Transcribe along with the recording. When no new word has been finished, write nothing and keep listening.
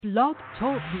Blog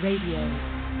Talk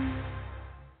Radio.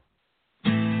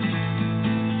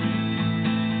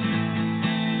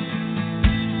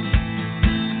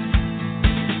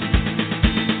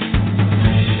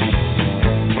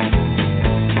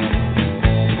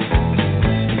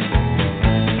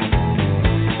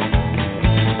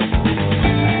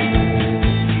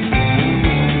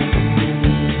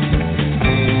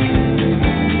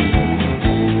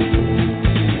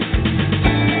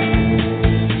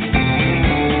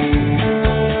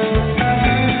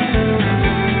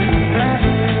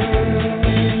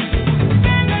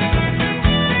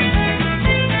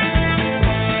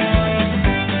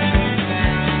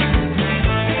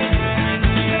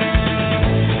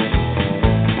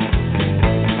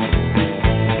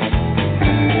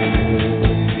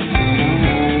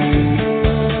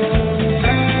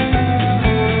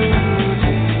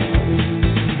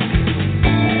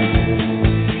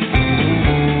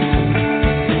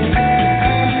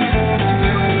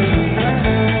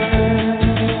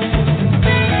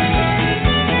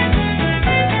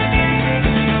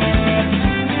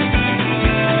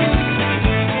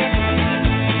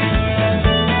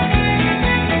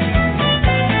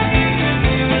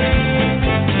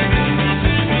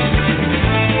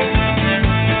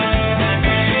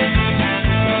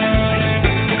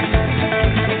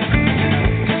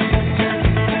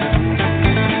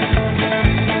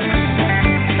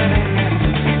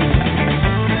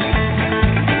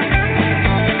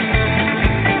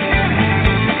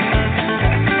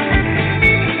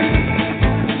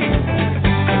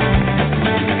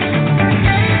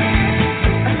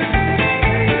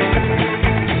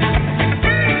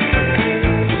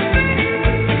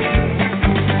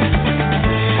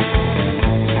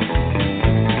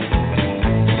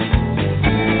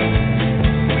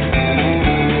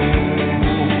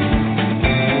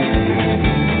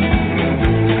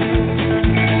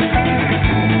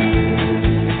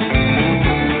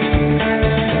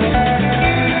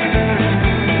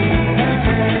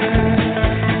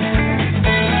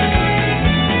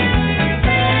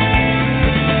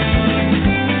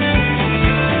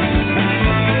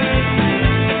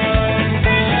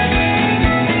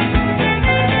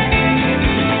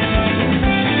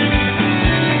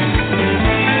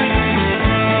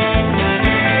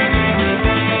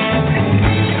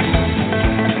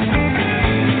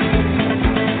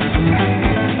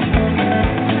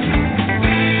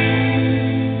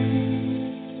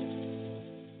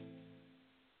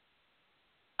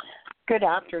 Good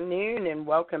afternoon and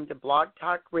welcome to Blog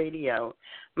Talk Radio.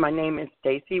 My name is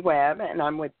Stacy Webb and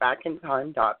I'm with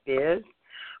Backintyme.biz.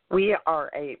 We are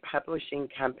a publishing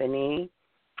company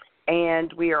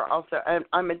and we are also,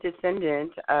 I'm a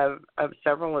descendant of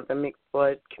several of the mixed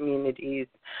blood communities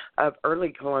of early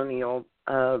colonial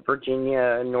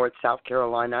Virginia, North South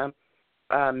Carolina,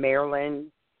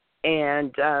 Maryland,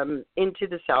 and into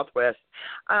the Southwest.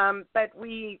 But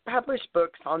we publish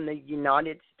books on the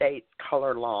United States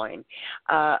color line.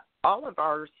 All of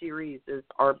our series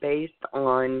are based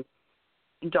on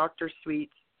Dr.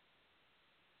 Sweet's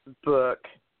book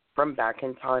from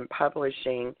Backintyme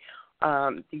Publishing,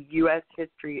 The U.S.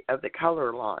 History of the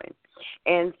Color Line.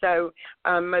 And so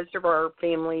most of our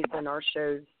families and our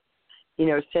shows,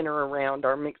 center around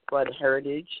our mixed blood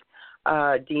heritage,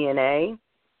 DNA,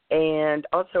 and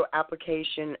also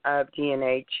application of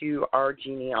DNA to our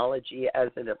genealogy as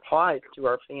it applies to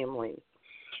our families.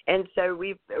 And so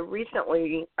we've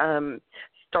recently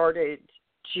started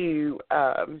to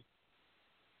a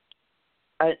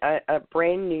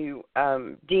brand new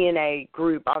DNA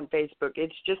group on Facebook.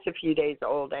 It's just a few days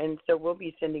old, and so we'll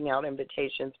be sending out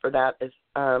invitations for that as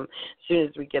soon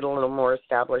as we get a little more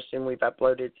established and we've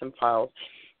uploaded some files.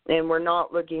 And we're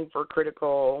not looking for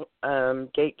critical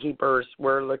gatekeepers.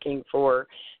 We're looking for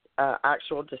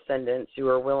actual descendants who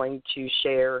are willing to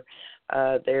share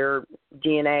their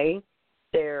DNA,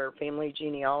 their family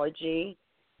genealogy,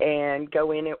 and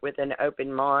go in it with an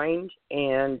open mind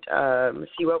and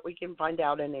see what we can find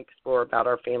out and explore about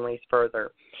our families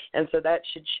further. And so that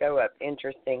should show up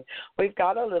interesting. We've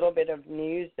got a little bit of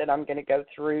news that I'm going to go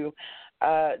through.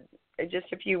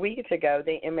 Just a few weeks ago,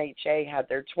 the MHA had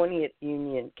their 20th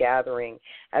union gathering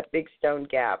at Big Stone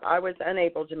Gap. I was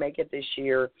unable to make it this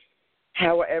year.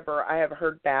 However, I have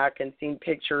heard back and seen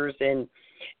pictures, and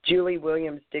Julie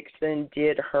Williams Dixon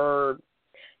did her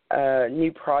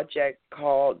new project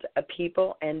called A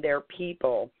People and Their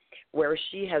People, where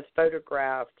she has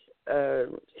photographed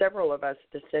several of us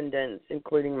descendants,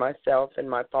 including myself and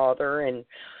my father and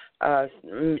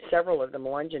several of the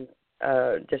Melungeon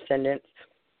descendants,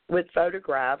 with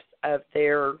photographs of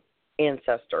their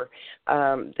ancestor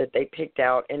that they picked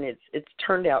out, and it's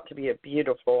turned out to be a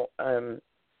beautiful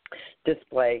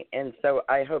display. And so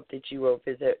I hope that you will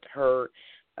visit her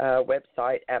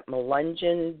website at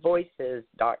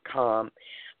melungeonvoices.com.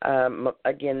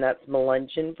 Again, that's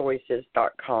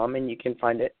melungeonvoices.com, and you can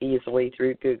find it easily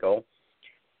through Google.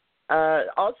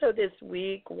 Also this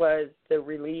week was the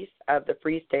release of The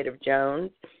Free State of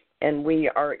Jones, and we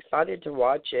are excited to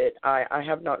watch it. I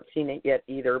have not seen it yet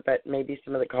either, but maybe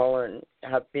some of the callers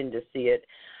have been to see it.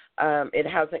 It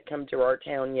hasn't come to our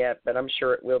town yet, but I'm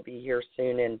sure it will be here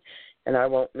soon, and I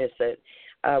won't miss it.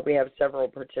 We have several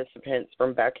participants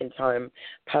from Backintyme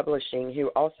Publishing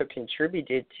who also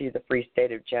contributed to The Free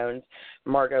State of Jones,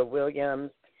 Margo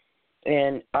Williams,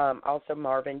 and also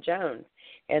Marvin Jones.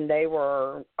 And they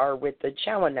are with the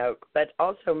Chowanoke. But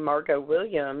also Margo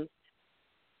Williams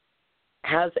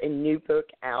has a new book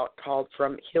out called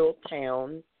From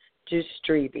Hilltown to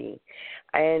Strebe.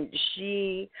 And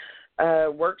she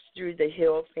works through the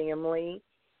Hill family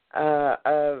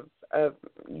of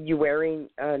Ewing,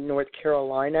 North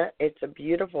Carolina. It's a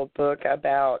beautiful book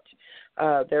about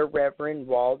their Reverend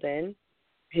Walden,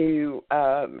 who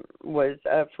was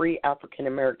a free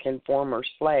African-American former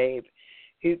slave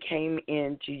who came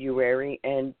into Ewing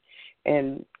and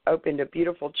opened a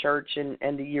beautiful church in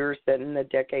the years and the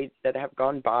decades that have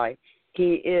gone by.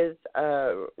 He is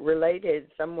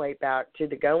related some way back to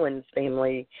the Goins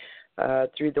family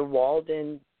through the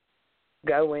Walden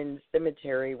Goins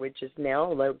Cemetery, which is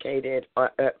now located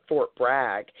at Fort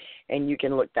Bragg, and you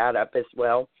can look that up as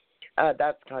well.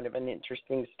 That's kind of an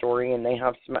interesting story, and they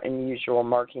have some unusual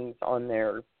markings on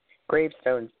their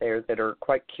gravestones there that are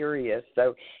quite curious. So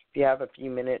if you have a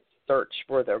few minutes, search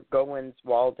for the Goins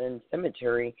Walden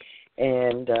Cemetery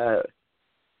and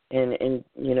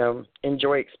you know,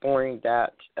 enjoy exploring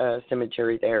that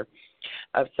cemetery there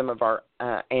of some of our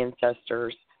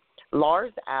ancestors.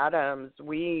 Lars Adams,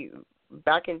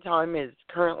 Backintyme is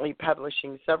currently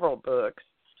publishing several books.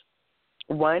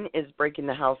 One is Breaking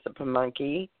the House of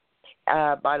Pamunkey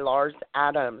by Lars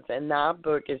Adams, and that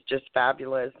book is just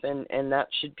fabulous, and that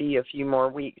should be a few more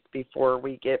weeks before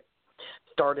we get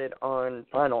started on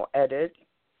final edits.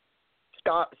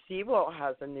 Scott Sewell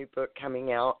has a new book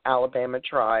coming out, Alabama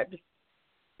Tribes,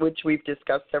 which we've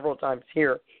discussed several times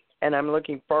here, and I'm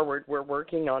looking forward. We're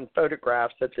working on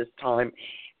photographs at this time,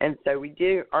 and so we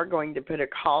are going to put a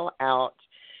call out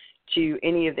to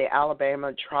any of the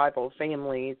Alabama tribal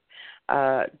families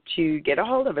to get a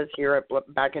hold of us here at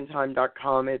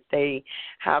Backintyme.com if they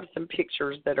have some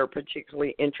pictures that are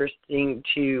particularly interesting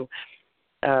to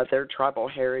their tribal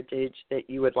heritage that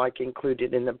you would like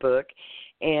included in the book.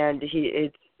 And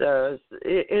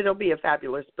it'll be a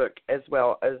fabulous book, as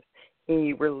well as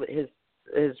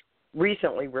his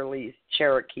recently released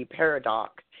Cherokee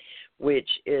Paradox, which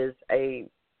is a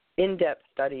in-depth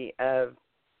study of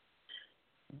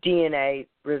DNA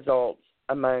results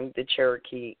among the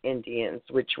Cherokee Indians,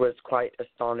 which was quite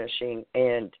astonishing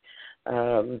and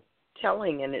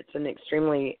telling, and it's an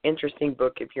extremely interesting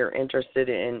book if you're interested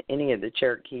in any of the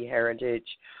Cherokee heritage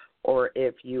or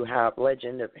if you have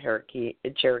legend of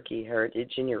Cherokee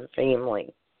heritage in your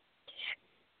family.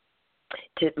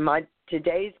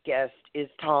 Today's guest is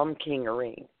Tom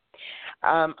Kingery.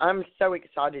 I'm so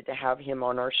excited to have him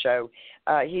on our show.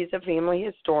 He's a family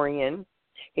historian.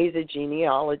 He's a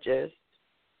genealogist.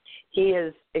 He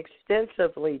has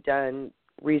extensively done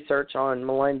research on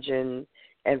Melungeon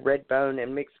and Redbone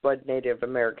and mixed-blood Native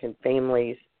American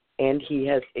families, and he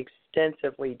has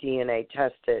extensively DNA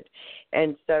tested.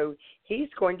 And so he's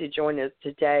going to join us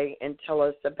today and tell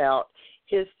us about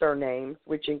his surnames,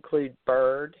 which include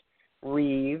Byrd,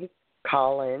 Reeves,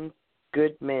 Collins,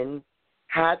 Goodman,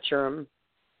 Hatcherm,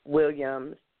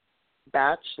 Williams,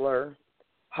 Batchelor,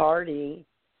 Hardy,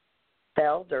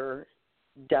 Feilder,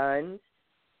 Dunn,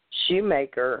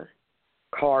 Shoemaker,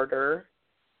 Carter,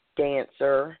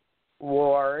 Dancer,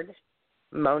 Ward,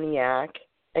 Moniac,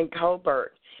 and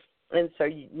Colbert. And so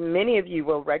many of you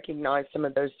will recognize some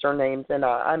of those surnames, and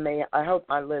I hope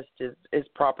my list is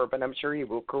proper, but I'm sure you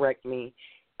will correct me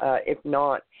if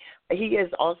not. He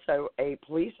is also a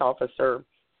police officer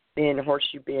in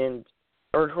Horseshoe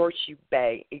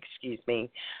Bay,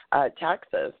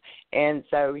 Texas. And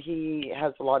so he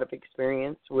has a lot of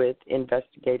experience with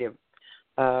investigative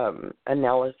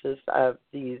analysis of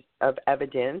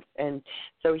evidence, and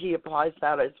so he applies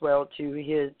that as well to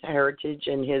his heritage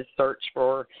and his search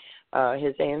for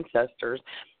his ancestors.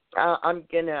 I'm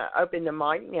going to open the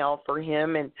mic now for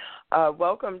him, and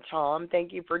welcome, Tom.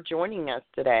 Thank you for joining us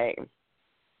today.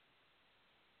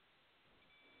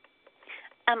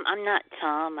 I'm not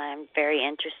Tom. I'm very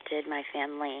interested. My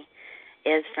family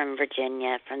is from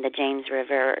Virginia, from the James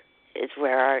River is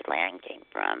where our land came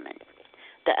from. And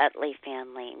the Utley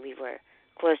family, we were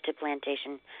close to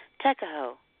Plantation,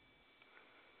 Tuckahoe.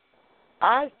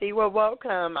 I see. Well,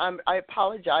 welcome. I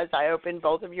apologize. I opened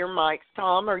both of your mics.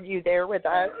 Tom, are you there with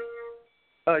us?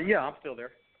 Yeah, I'm still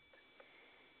there.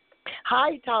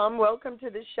 Hi, Tom. Welcome to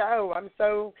the show. I'm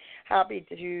so happy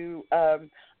to.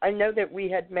 I know that we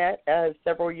had met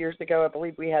several years ago. I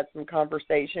believe we had some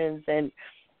conversations, and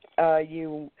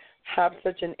you have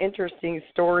such an interesting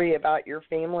story about your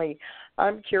family.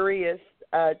 I'm curious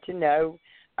to know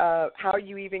how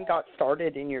you even got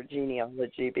started in your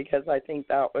genealogy, because I think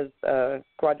that was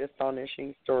quite an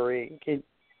astonishing story.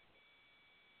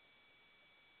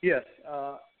 Yes,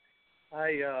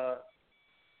 I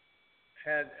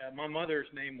had my mother's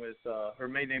name was her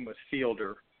maiden name was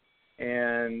Feilder,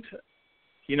 and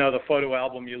you know the photo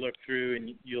album you look through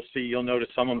and you'll notice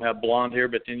some of them have blonde hair,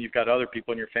 but then you've got other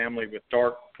people in your family with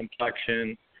dark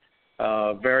complexion,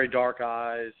 very dark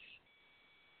eyes,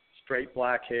 straight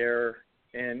black hair,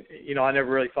 and you know I never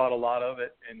really thought a lot of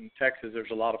it. In Texas, there's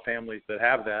a lot of families that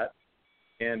have that,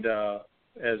 and I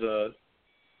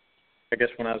guess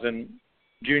when I was in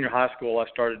junior high school, I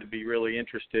started to be really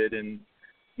interested, and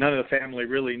none of the family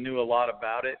really knew a lot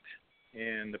about it,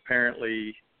 and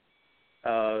apparently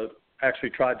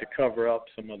actually tried to cover up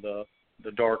some of the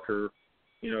darker,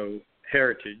 you know,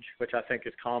 heritage, which I think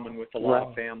is common with a lot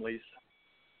of families.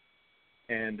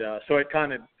 And so it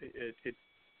kind of,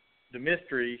 the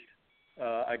mystery,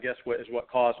 I guess, is what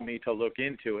caused me to look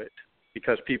into it,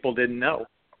 because people didn't know.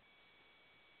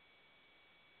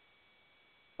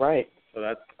 Right. So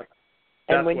that's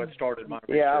what started my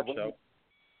research. So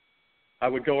I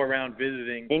would go around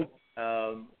visiting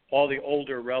all the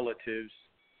older relatives.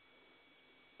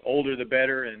 The older the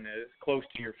better, and as close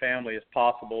to your family as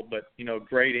possible. But you know,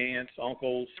 great aunts,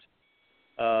 uncles,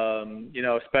 you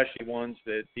know, especially ones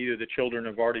that either the children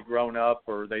have already grown up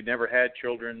or they never had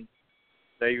children.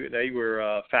 They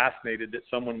were fascinated that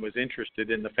someone was interested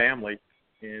in the family,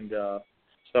 and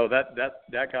so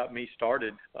that got me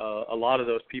started. A lot of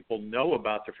those people know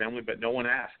about their family, but no one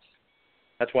asks.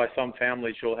 That's why some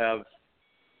families you'll have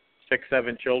 6,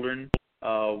 7 children.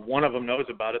 One of them knows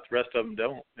about it, the rest of them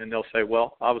don't, and they'll say,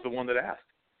 "Well, I was the one that asked."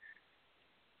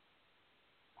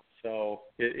 So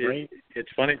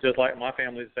it's funny, just like my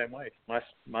family's the same way.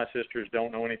 My sisters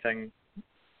don't know anything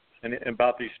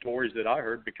about these stories that I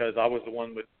heard, because I was the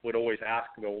one that would always ask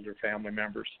the older family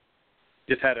members.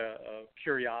 Just had a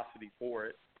curiosity for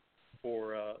it,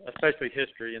 for especially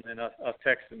history, and then us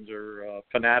Texans are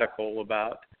fanatical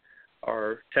about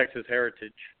our Texas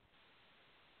heritage.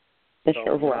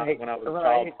 So when I was a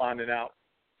child, finding out,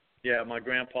 my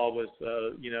grandpa was,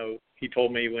 you know, he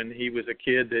told me when he was a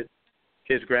kid that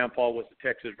his grandpa was a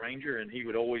Texas Ranger, and he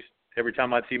would always, every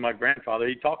time I'd see my grandfather,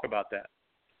 he'd talk about that.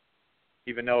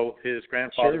 Even though his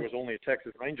grandfather was only a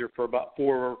Texas Ranger for about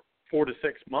 4 to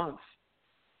 6 months,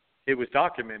 it was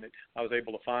documented. I was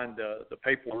able to find the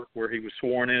paperwork where he was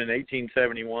sworn in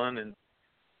 1871, and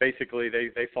basically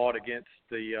they fought against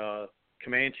the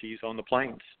Comanches on the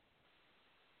plains.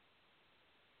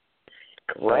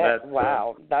 Correct.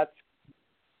 Wow, that's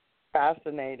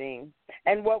fascinating.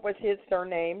 And what was his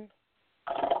surname?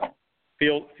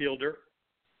 Feilder.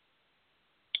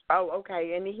 Oh,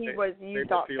 okay. And he was, you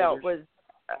felt was,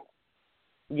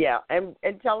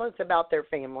 and tell us about their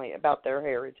family, about their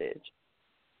heritage.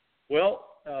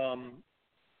 Well,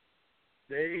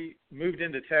 they moved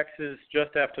into Texas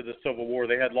just after the Civil War.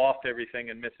 They had lost everything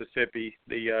in Mississippi.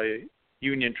 The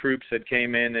Union troops had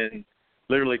came in and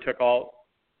literally took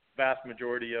vast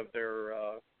majority of their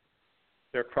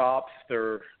crops,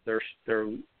 their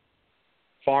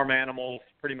farm animals,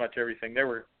 pretty much everything. They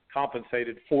were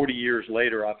compensated 40 years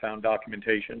later, I found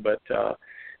documentation, but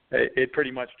it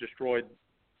pretty much destroyed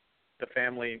the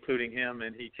family, including him,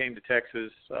 and he came to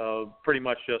Texas pretty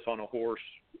much just on a horse,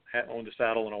 owned a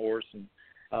saddle and a horse,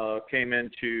 and came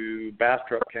into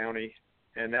Bastrop County,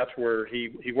 and that's where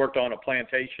he worked on a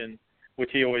plantation,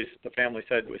 which the family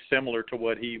said was similar to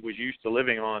what he was used to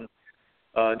living on.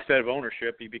 Instead of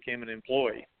ownership, he became an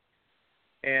employee.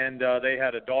 And they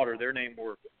had a daughter. Their name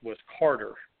was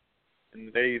Carter,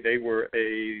 and they were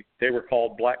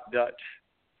called Black Dutch.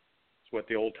 That's what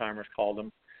the old timers called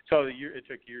them. So it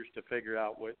took years to figure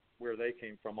out where they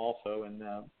came from also, and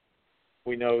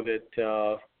we know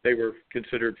that they were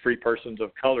considered free persons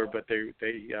of color, but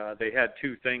they had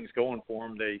two things going for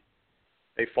them.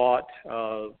 They fought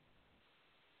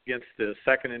against the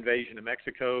second invasion of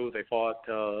Mexico. They fought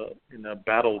in the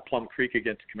Battle of Plum Creek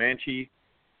against Comanche,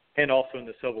 and also in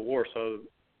the Civil War. So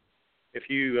if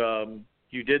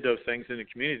you did those things in the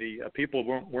community, people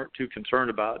weren't too concerned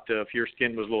about if your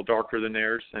skin was a little darker than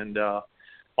theirs, and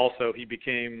also he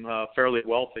became fairly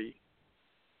wealthy.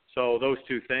 So those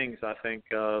two things, I think,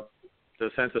 the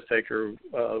census taker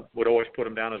would always put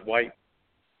them down as white.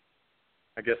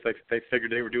 I guess they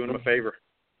figured they were doing them a favor.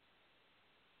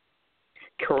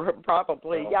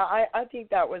 Probably. Yeah, I think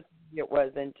that was it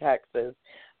was in Texas.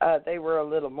 They were a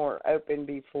little more open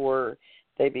before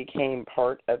they became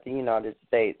part of the United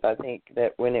States. I think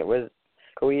that when it was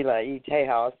Coahuila y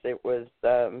Tejas, it was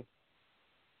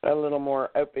a little more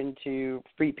open to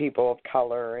free people of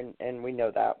color, and we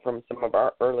know that from some of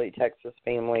our early Texas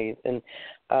families. And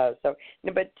I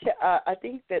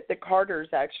think that the Carters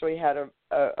actually had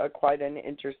a quite an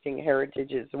interesting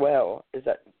heritage as well. Is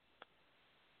that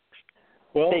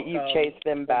that you chased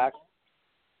them back?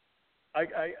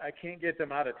 I can't get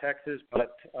them out of Texas,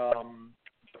 but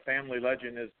the family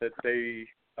legend is that they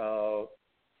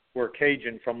were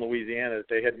Cajun from Louisiana.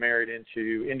 They had married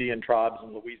into Indian tribes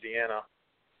in Louisiana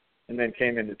and then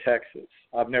came into Texas.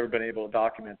 I've never been able to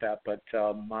document that, but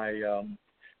my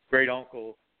great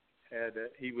uncle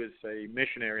he was a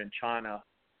missionary in China,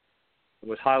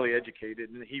 was highly educated,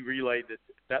 and he relayed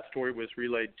that story was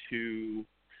relayed to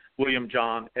William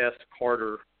John S.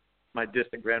 Carter, my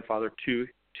distant grandfather, to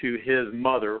his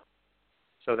mother.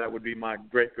 So that would be my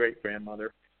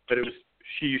great-great-grandmother. But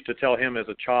she used to tell him as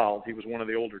a child, he was one of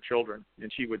the older children,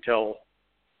 and she would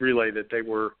relay that they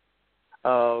were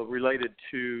related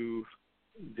to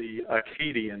the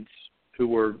Acadians, who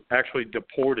were actually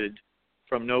deported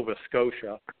from Nova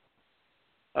Scotia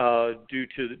due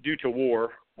to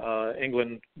war.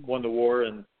 England won the war,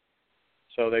 and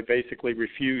so they basically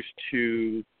refused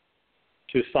to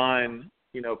sign,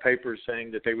 papers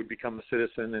saying that they would become a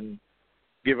citizen and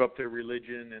give up their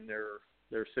religion and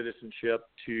their citizenship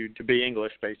to be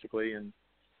English, basically. And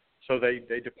so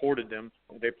they deported them.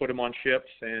 They put them on ships,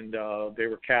 and they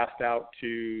were cast out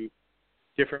to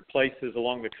different places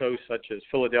along the coast, such as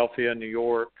Philadelphia, New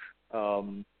York,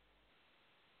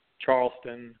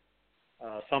 Charleston.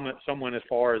 Some went as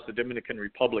far as the Dominican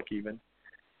Republic even.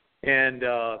 And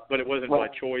but it wasn't by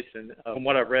choice. And from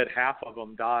what I've read, half of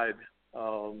them died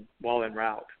while en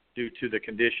route due to the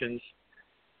conditions,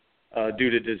 due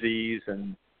to disease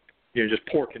and just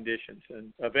poor conditions.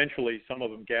 And eventually, some of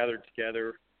them gathered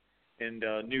together and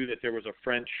knew that there was a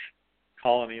French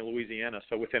colony in Louisiana.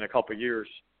 So within a couple of years,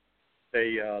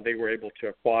 they were able to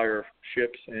acquire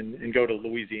ships and go to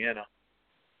Louisiana.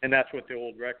 And that's what the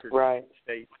old record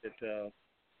states that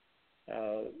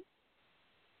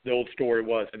the old story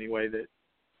was anyway, that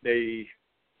they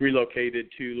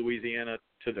relocated to Louisiana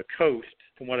to the coast.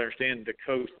 From what I understand, the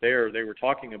coast there they were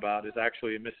talking about is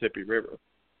actually the Mississippi River.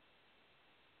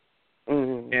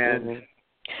 Mm-hmm, and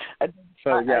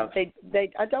so yeah,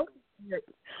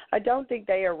 I don't think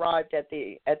they arrived at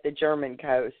the German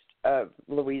coast of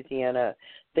Louisiana.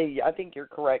 I think you're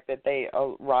correct that they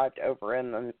arrived over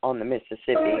on the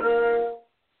Mississippi.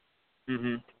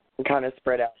 Mm-hmm. And kind of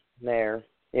spread out from there.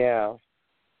 Yeah.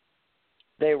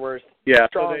 They were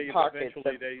strong pockets.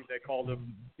 Eventually they called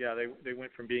them. Yeah, they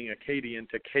went from being Acadian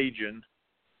to Cajun,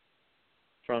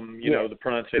 from the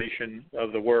pronunciation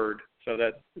of the word. So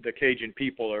that the Cajun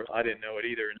people I didn't know it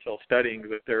either until studying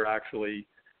that they're actually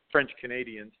French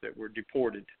Canadians that were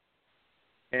deported.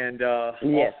 And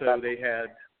also they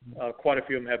had quite a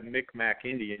few of them have Micmac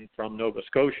Indian from Nova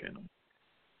Scotia.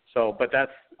 So, but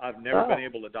I've never been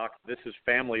able to document. This is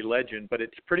family legend, but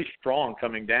it's pretty strong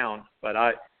coming down. But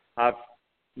I've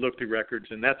looked through records,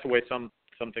 and that's the way some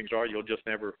things are. You'll just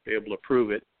never be able to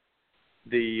prove it.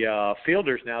 The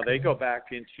Feilders now, they go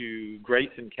back into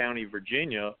Grayson County,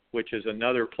 Virginia, which is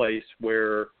another place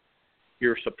where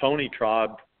your Saponi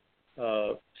tribe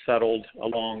settled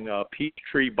along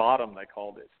Peachtree Bottom, they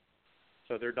called it.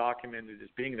 So they're documented as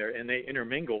being there, and they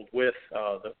intermingled with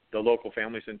the local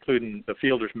families, including the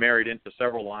Feilders married into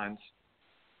several lines,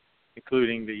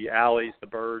 including the Alleys, the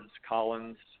Byrds,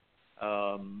 Collins,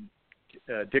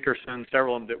 Dickerson,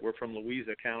 several of them that were from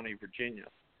Louisa County, Virginia.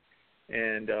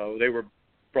 And they were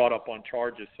brought up on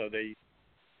charges. So the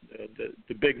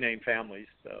big name families,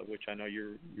 which I know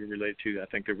you're related to, I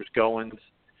think there was Goins,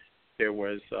 there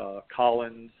was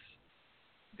Collins,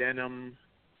 Denham,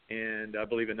 and I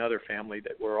believe another family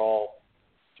that were all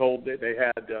told that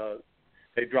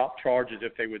they dropped charges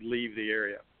if they would leave the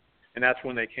area. And that's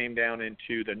when they came down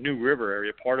into the New River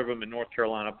area, part of them in North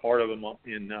Carolina, part of them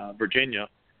in Virginia,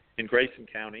 in Grayson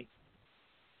County.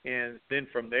 And then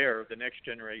from there, the next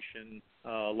generation,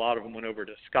 a lot of them went over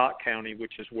to Scott County,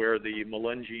 which is where the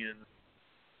Melungeon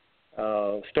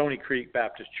Stony Creek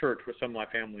Baptist Church, where some of my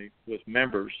family was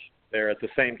members there at the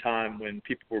same time when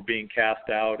people were being cast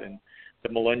out and the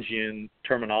Melungeon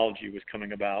terminology was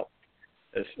coming about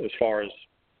as far as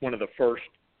one of the first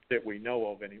that we know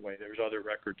of anyway. There's other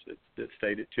records that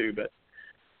state it too, but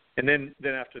And then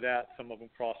after that, some of them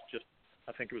crossed just,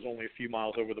 I think it was only a few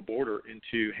miles over the border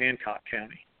into Hancock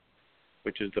County,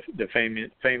 which is the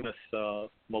famous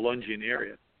Melungeon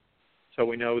area. So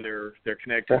we know they're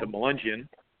connected to Melungeon.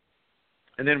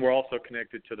 And then we're also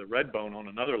connected to the Redbone on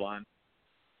another line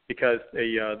because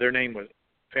their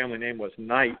family name was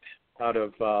Knight out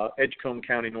of Edgecombe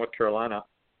County, North Carolina.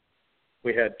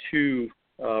 We had two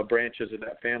branches of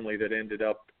that family that ended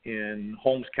up in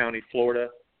Holmes County, Florida,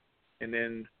 and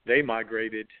then they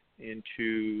migrated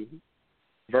into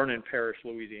Vernon Parish,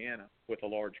 Louisiana, with a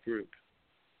large group.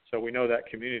 So we know that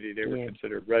community, they were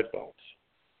considered Redbones.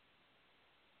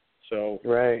 So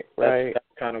that's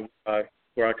kind of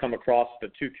where I come across the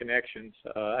two connections.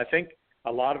 I think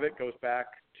a lot of it goes back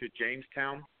to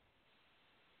Jamestown.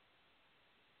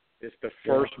 It's the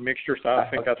first mixture, so I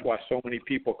think that's why so many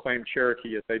people claim Cherokee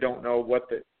is they don't know what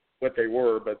they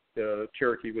were, but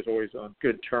Cherokee was always on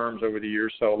good terms over the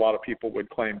years, so a lot of people would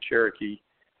claim Cherokee.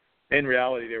 In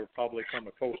reality, they were probably from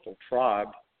a coastal tribe.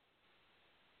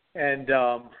 And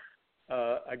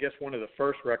I guess one of the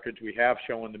first records we have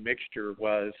showing the mixture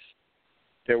was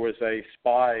there was a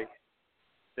spy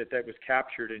that was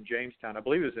captured in Jamestown. I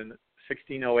believe it was in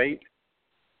 1608,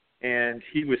 and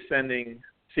he was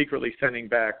secretly sending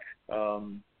back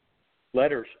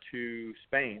letters to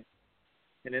Spain.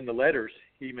 And in the letters,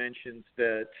 he mentions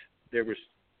that there was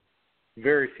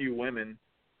very few women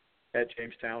at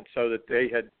Jamestown, so that they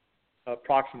had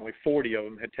approximately 40 of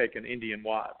them had taken Indian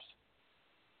wives.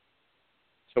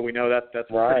 So we know that's a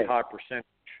pretty high percentage.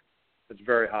 It's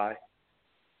very high.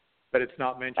 But it's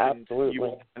not mentioned. Absolutely. You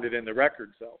won't find it in the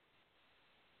records, though.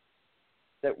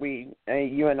 That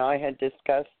you and I had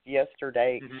discussed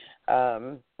yesterday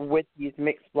with these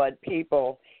mixed blood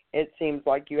people, it seems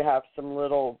like you have some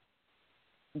little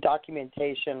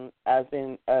documentation, as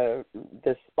in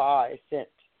the spy sent,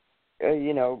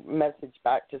 message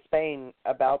back to Spain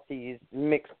about these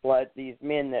mixed blood, these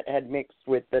men that had mixed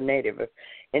with the native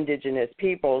indigenous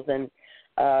peoples, and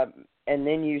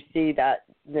then you see that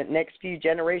the next few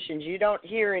generations, you don't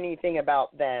hear anything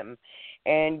about them.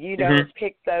 And you don't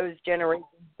pick those generations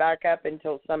back up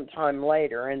until sometime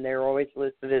later, and they're always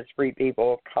listed as free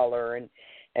people of color,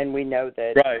 and we know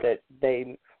that that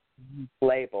they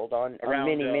labeled on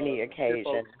many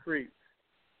occasions.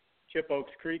 Chip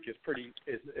Oaks Creek is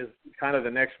kind of the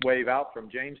next wave out from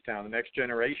Jamestown, the next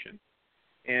generation,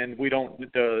 and we don't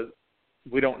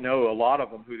know a lot of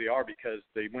them who they are because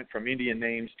they went from Indian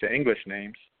names to English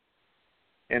names,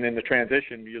 and in the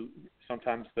transition,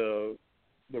 sometimes the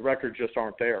records just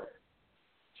aren't there.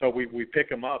 So we pick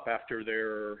them up after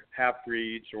they're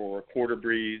half-breeds or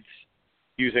quarter-breeds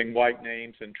using white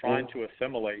names and trying to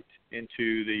assimilate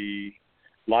into the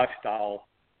lifestyle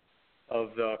of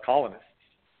the colonists.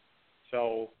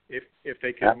 So if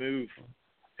they can move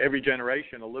every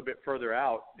generation a little bit further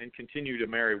out and continue to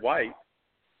marry white,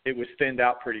 it would thinned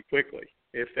out pretty quickly.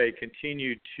 If they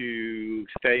continued to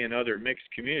stay in other mixed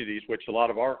communities, which a lot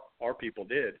of our people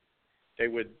did, they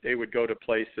would go to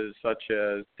places such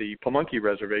as the Pamunkey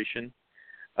Reservation,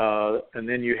 and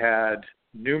then you had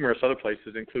numerous other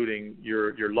places, including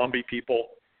your Lumbee people.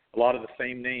 A lot of the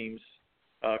same names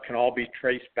can all be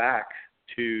traced back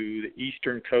to the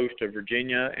eastern coast of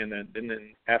Virginia, and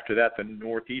then after that, the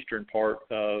northeastern part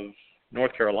of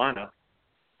North Carolina,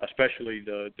 especially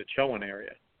the Chowan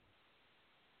area.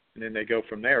 And then they go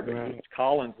from there. But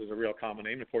Collins is a real common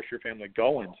name. Of course, your family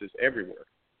Goins is everywhere.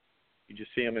 You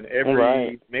just see them in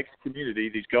every mixed community.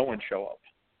 These Goins show up.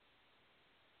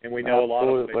 And we know a lot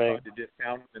of them, they tried to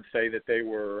discount them and say that they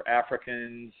were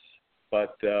Africans,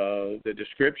 but the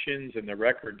descriptions and the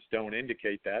records don't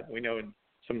indicate that. We know in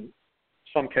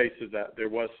some cases that there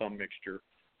was some mixture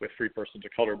with free persons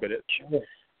of color, but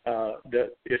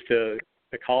if the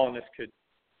colonists could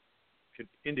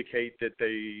indicate that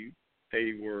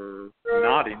they were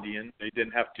not Indian, they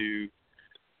didn't have to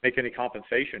make any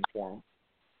compensation for them.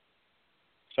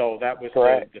 So that was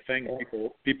the thing.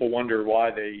 People wonder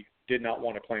why they did not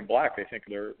want to claim black. They think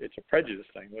it's a prejudice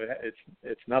thing.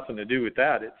 It's nothing to do with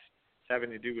that. It's having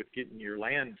to do with getting your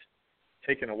land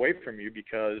taken away from you,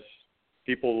 because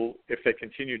people, if they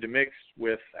continue to mix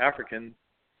with African,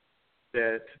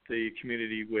 that the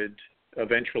community would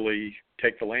eventually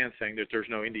take the land, saying that there's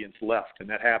no Indians left. And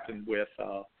that happened with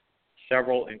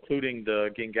several, including the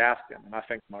Gingaskan, and I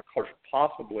think my course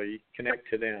possibly connect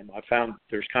to them. I found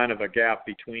there's kind of a gap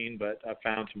between, but I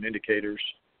found some indicators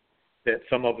that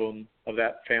some of them of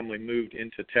that family moved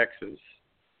into Texas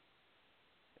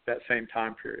at that same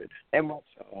time period. And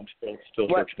so I'm still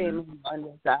what searching. family line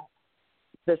was that?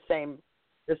 The same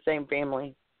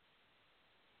family.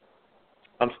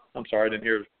 I'm sorry, I didn't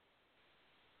hear.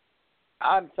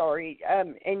 I'm sorry.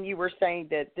 And you were saying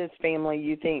that this family,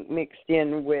 you think, mixed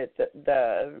in with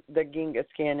the Genghis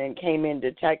Khan and came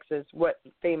into Texas. What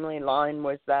family line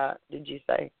was that? Did you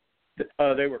say?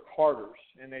 They were Carters,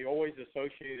 and they always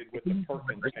associated with the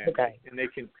Perkins family. Okay. And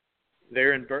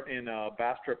they're in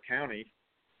Bastrop County.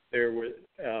 There was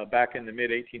back in the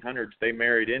mid 1800s. They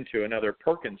married into another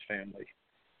Perkins family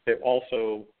that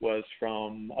also was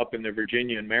from up in the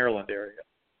Virginia and Maryland area.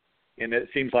 And it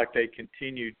seems like they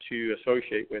continued to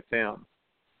associate with them.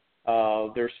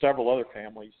 There's several other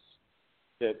families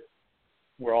that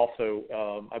were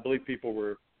also, I believe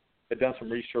people had done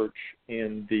some research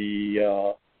in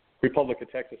the Republic of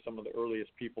Texas, some of the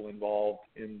earliest people involved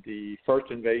in the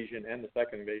first invasion and the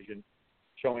second invasion,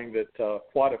 showing that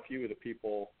quite a few of the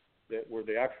people that were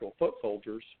the actual foot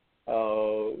soldiers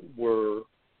were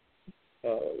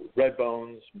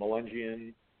Redbones,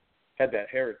 Melungeon, had that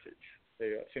heritage.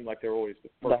 They seem like they're always the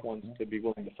first ones to be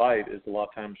willing to fight. Is a lot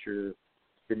of times your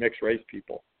mixed race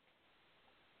people.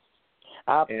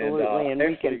 Absolutely, and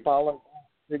we can follow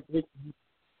that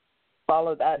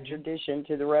tradition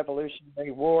to the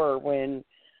Revolutionary War when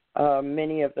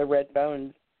many of the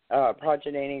Redbones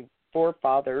progeny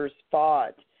forefathers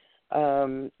fought.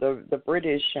 The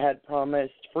British had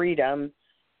promised freedom,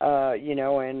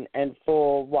 and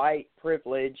full white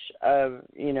privilege of,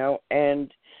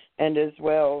 and as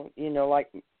well,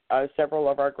 like several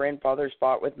of our grandfathers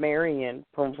fought with Marion,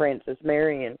 from Francis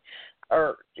Marion,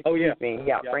 or Francis Marion.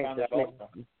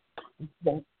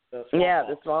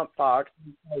 The swamp fox.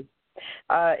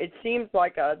 It seems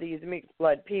like these mixed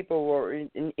blood people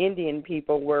Indian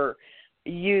people were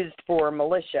used for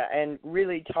militia and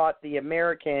really taught the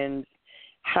Americans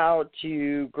how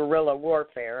to guerrilla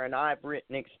warfare, and I've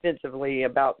written extensively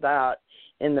about that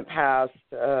in the past.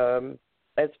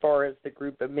 As far as the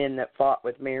group of men that fought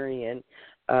with Marion's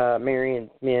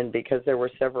men, because there were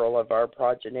several of our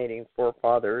progeniting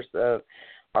forefathers,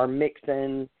 our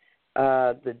Mixon,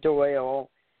 the Doyle,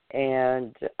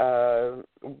 and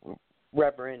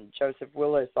Reverend Joseph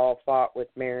Willis all fought with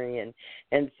Marion.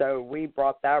 And so we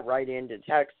brought that right into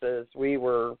Texas. We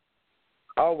were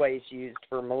always used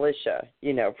for militia,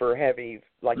 for heavy,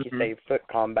 like you say, foot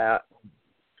combat,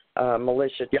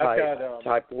 militia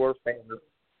type warfare.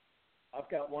 I've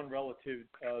got one relative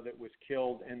that was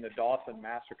killed in the Dawson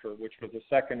Massacre, which was the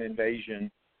second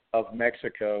invasion of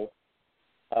Mexico.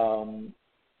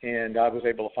 And I was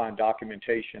able to find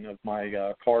documentation of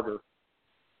my Carter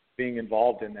being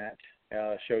involved in that.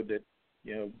 Showed that,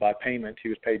 by payment, he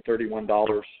was paid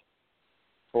 $31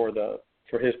 for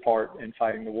his part in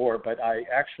fighting the war. But I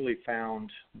actually found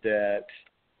that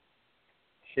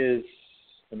the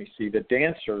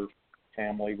Dancer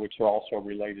family, which are also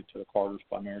related to the Carters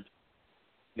by marriage,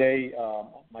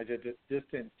 my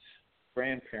distant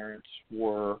grandparents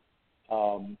were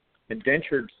an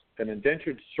indentured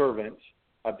servant,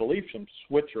 I believe, from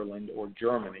Switzerland or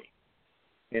Germany.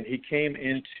 And he came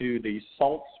into the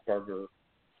Salzburger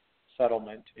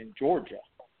settlement in Georgia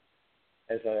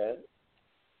as a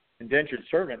indentured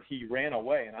servant. He ran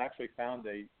away, and I actually found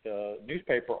a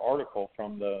newspaper article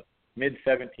from the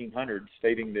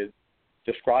mid-1700s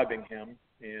describing him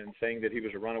and saying that he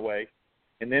was a runaway.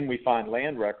 And then we find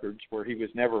land records where he was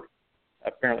never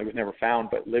found,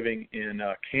 but living in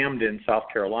Camden, South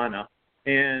Carolina.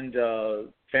 And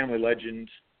family legend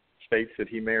states that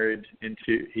he married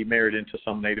into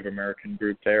some Native American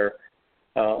group there.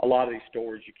 A lot of these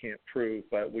stories you can't prove,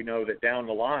 but we know that down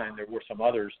the line there were some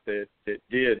others that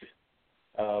did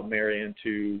marry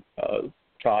into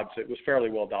tribes. It was fairly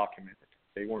well documented.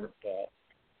 They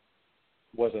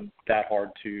wasn't that hard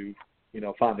to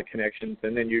find the connections,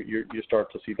 and then you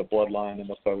start to see the bloodline in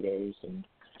the photos, and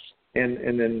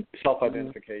then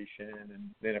self-identification, and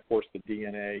then of course the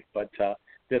DNA. But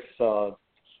this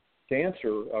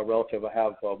Dancer relative I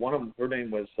have, one of them, her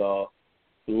name was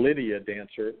Lydia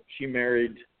Dancer. She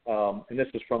married, and this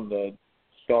is from the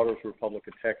Daughters Republic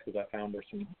of Texas. I found there's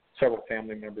several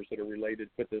family members that are related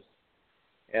with this.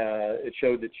 It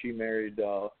showed that she married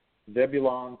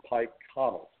Zebulon Pike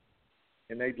Cottle.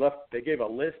 And they gave a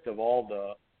list of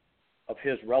of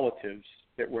his relatives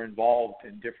that were involved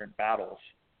in different battles.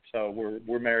 So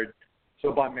we're married.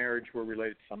 So by marriage we're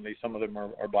related to some of these. Some of them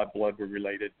are by blood we're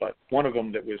related. But one of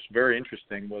them that was very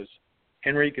interesting was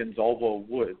Henry Gonzalvo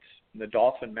Woods. In the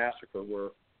Dawson Massacre,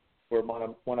 where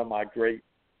one of my great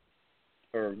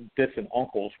or distant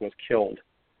uncles was killed.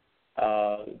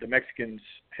 The Mexicans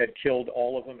had killed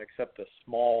all of them except a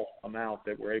small amount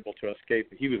that were able to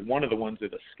escape. He was one of the ones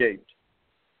that escaped.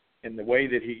 And the way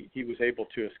that he was able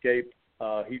to escape,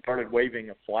 he started waving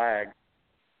a flag,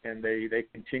 and they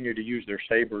continued to use their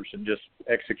sabers and just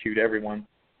execute everyone.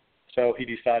 So he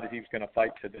decided he was going to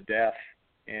fight to the death,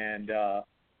 and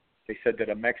they said that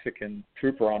a Mexican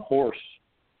trooper on horse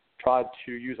tried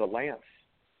to use a lance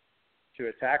to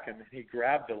attack him. He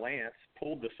grabbed the lance,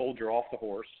 pulled the soldier off the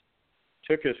horse,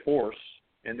 took his horse,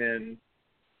 and then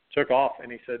took off.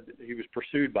 And he said he was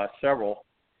pursued by several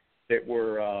that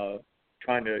were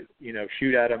trying to,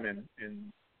 shoot at him,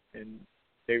 and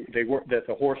they were, that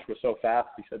the horse was so fast.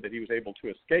 He said that he was able to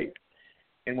escape.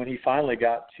 And when he finally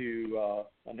got to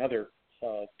another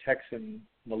Texan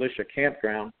militia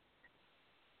campground,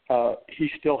 he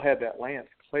still had that lance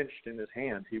clenched in his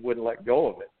hand. He wouldn't let go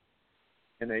of it.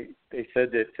 And they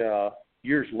said that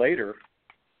years later,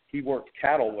 he worked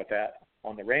cattle with that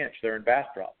on the ranch there in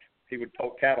Bastrop. He would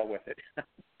poke cattle with it.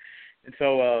 And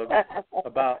so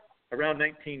about around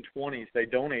 1920s, they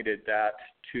donated that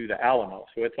to the Alamo.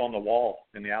 So it's on the wall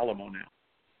in the Alamo now,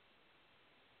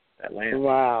 that lance.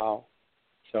 Wow.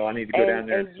 So I need to go down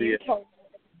there and see it.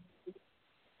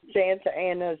 Santa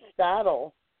Anna's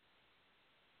saddle.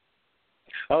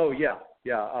 Oh, yeah.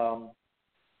 You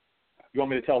want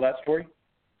me to tell that story?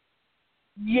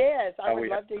 Yes, I would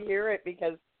love to hear it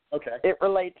because it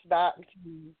relates back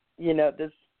to,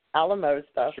 this Alamo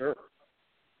stuff. Sure.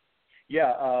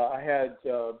 Yeah, I had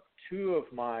two of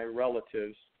my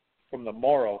relatives from the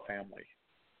Morrow family.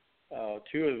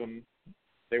 Two of them,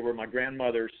 they were my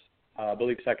grandmother's, I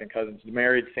believe, second cousins,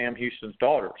 married Sam Houston's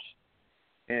daughters.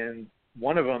 And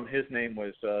one of them, his name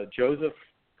was Joseph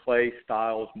Clay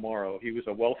Styles Morrow. He was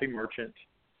a wealthy merchant,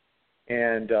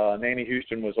 and Nanny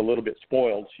Houston was a little bit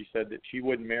spoiled. She said that she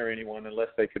wouldn't marry anyone unless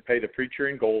they could pay the preacher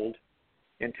in gold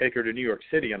and take her to New York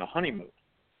City on a honeymoon,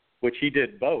 which he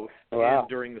did both and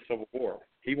during the Civil War.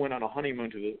 He went on a honeymoon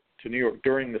to New York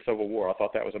during the Civil War. I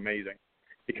thought that was amazing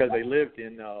because they lived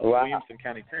in Williamson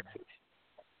County, Texas,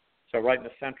 so right in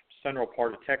the central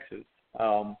part of Texas.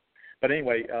 But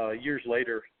anyway, years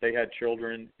later, they had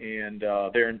children, and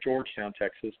they're in Georgetown,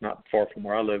 Texas, not far from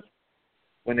where I live.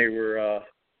 When they were,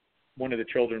 one of the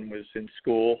children was in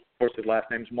school. Of course, his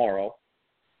last name's Morrow,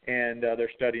 and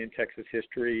they're studying Texas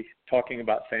history, talking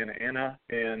about Santa Anna,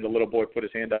 and the little boy put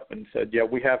his hand up and said, yeah,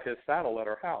 we have his saddle at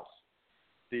our house.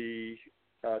 The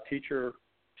teacher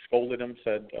scolded him,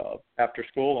 said, after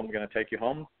school, I'm going to take you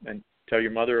home and tell your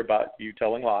mother about you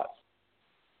telling lies.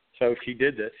 So she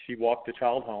did this. She walked the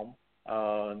child home.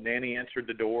 Nanny answered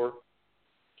the door.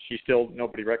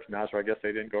 Nobody recognized her. I guess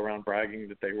they didn't go around bragging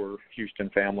that they were Houston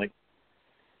family.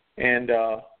 And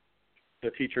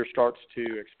the teacher starts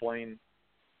to explain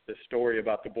the story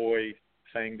about the boy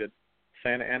saying that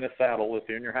Santa Anna saddle is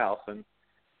in your house. And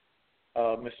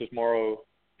Mrs. Morrow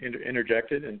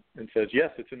interjected and says, yes,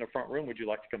 it's in the front room. Would you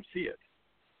like to come see it?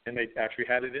 And they actually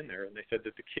had it in there. And they said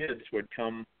that the kids would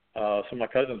come, some of my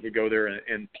cousins would go there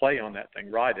and play on that thing,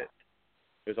 ride it.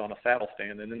 It was on a saddle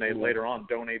stand, and then they later on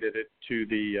donated it to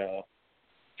the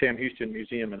Sam Houston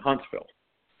Museum in Huntsville.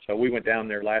 So we went down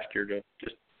there last year to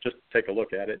just take a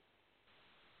look at it.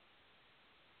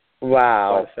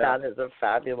 Wow, that is a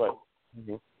fabulous.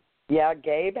 Mm-hmm. Yeah,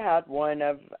 Gabe had one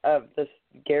of the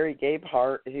Gary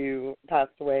Gabehart, who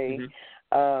passed away.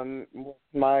 Mm-hmm.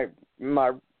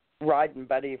 My riding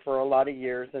buddy for a lot of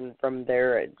years, and from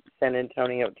there at San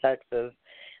Antonio, Texas.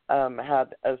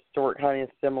 Had a story kind of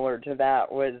similar to that.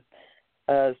 Was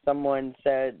someone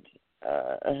said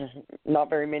not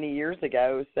very many years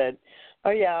ago, said,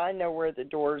 oh yeah, I know where the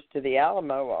doors to the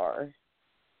Alamo are,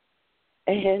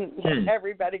 and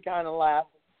everybody kind of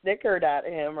laughed, snickered at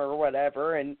him or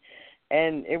whatever, and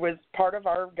it was part of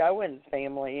our Goins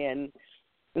family, and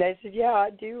they said, yeah, I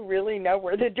do really know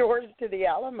where the doors to the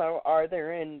Alamo are.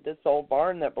 They're in this old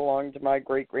barn that belonged to my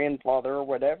great grandfather or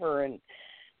whatever, and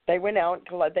they went out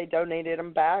and they donated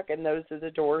them back, and those are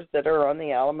the doors that are on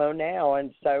the Alamo now.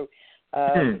 And so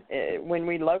when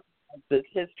we look at this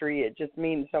history, it just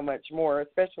means so much more,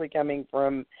 especially coming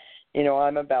from,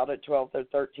 I'm about a 12th or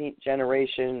 13th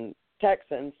generation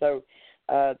Texan. So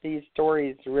these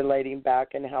stories relating back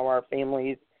and how our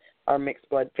families, our mixed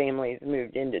blood families,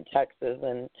 moved into Texas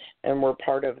and were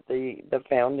part of the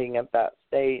founding of that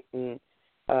state. And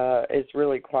it's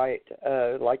really quite,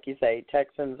 like you say,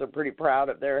 Texans are pretty proud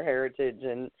of their heritage,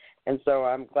 and so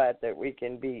I'm glad that we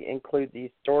can include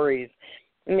these stories.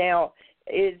 Now,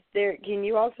 can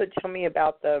you also tell me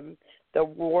about the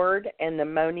Ward and the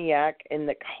Moniac and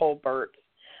the Colberts?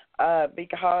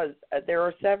 Because there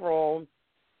are several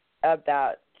of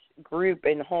that group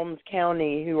in Holmes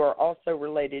County who are also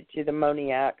related to the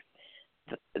Moniacs.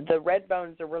 The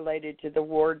Redbones are related to the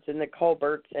Wards and the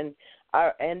Colberts, and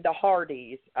the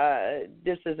Hardys.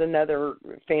 This is another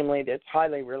family that's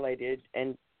highly related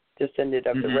and descended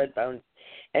of the Redbones.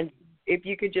 And if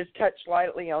you could just touch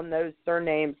lightly on those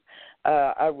surnames,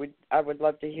 I would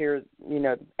love to hear,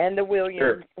 and the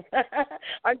Williams. Sure.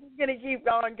 I'm just going to keep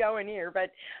going here,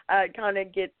 but kind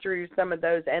of get through some of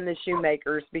those, and the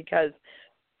Shoemakers, because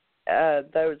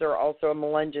those are also a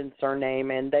Melungeon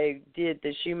surname, and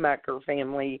the Shoemaker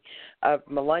family of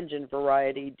Melungeon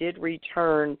variety did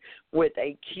return with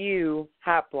a Q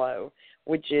haplo,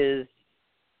 which is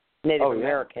Native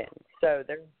American. So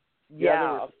there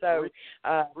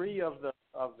three of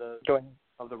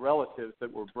the relatives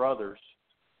that were brothers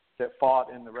that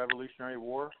fought in the Revolutionary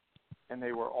War, and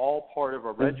they were all part of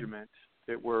a regiment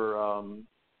that were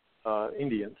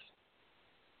Indians.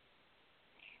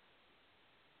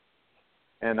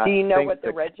 And do you know what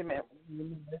the regiment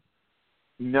was?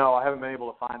 No, I haven't been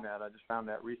able to find that. I just found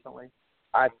that recently.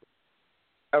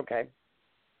 Okay.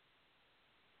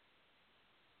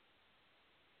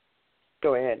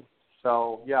 Go ahead.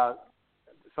 So, yeah,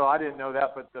 I didn't know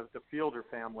that, but the Feilder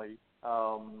family,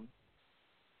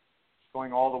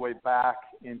 going all the way back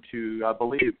into, I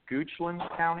believe, Goochland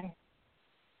County,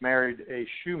 married a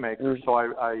shoemaker. So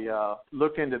I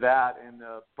looked into that, and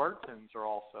the Burtons are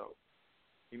also.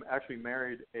 He actually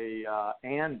married a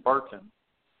Ann Burton,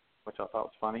 which I thought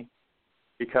was funny,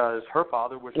 because her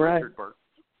father was Richard Burton.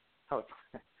 So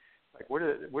it's like, where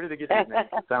did they get these names?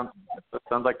 It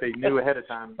sounds like they knew ahead of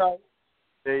time. Right.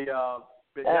 The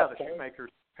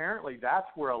Shoemakers, apparently that's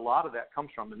where a lot of that comes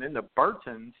from. And then the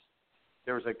Burtons,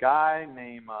 there was a guy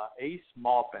named Ace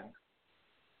Maupin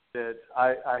that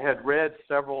I had read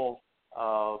several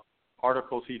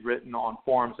articles he'd written on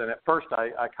forums, and at first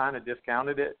I kind of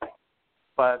discounted it.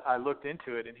 But I looked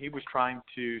into it, and he was trying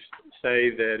to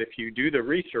say that if you do the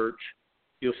research,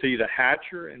 you'll see the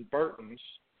Hatcher and Burtons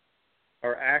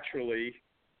are actually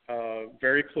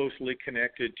very closely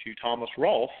connected to Thomas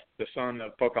Rolfe, the son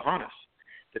of Pocahontas,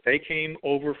 that they came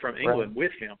over from England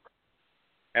with him.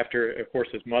 After, of course,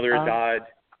 his mother died,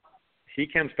 he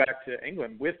comes back to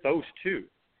England with those two.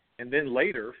 And then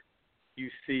later, you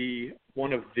see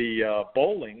one of the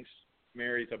Bowlings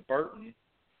marries a Burton.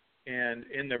 And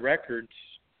in the records,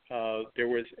 there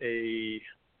was I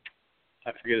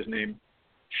forget his name,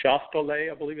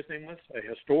 Chastelet, I believe his name was, a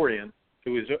historian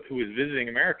who was visiting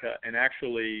America and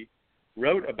actually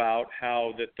wrote about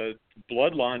how that the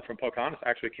bloodline from Pocahontas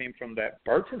actually came from that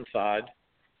Burton side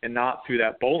and not through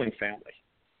that Bowling family.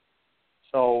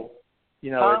 So,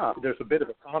 there's a bit of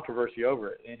a controversy over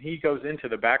it. And he goes into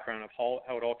the background of how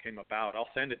it all came about. I'll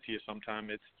send it to you sometime.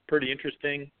 It's pretty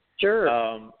interesting. Sure.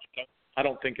 I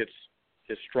don't think it's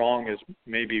as strong as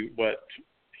maybe what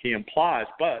he implies,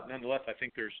 but nonetheless, I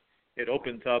think it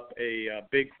opens up a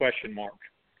big question mark,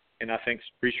 and I think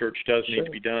research does need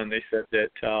to be done. They said that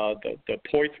the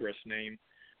Poitras name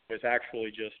was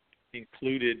actually just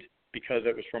included because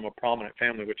it was from a prominent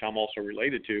family, which I'm also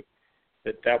related to.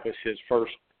 That was his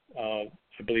first, I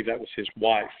believe that was his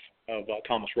wife of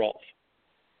Thomas Rolfe.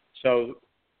 So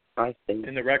I think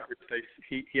in the records,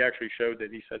 he actually showed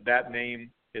that he said that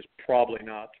name is probably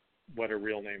not what her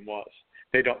real name was.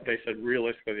 They said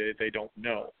realistically they don't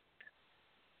know.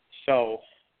 So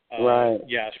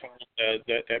yeah, as far as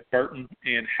that Burton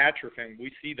and Hatcher family,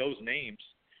 we see those names.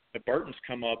 The Burtons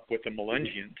come up with the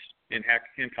Melungeons in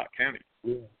Hancock County.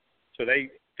 Yeah. So they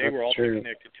were also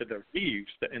connected to the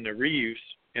Reeves, and the Reeves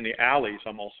and the Alleys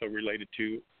I'm also related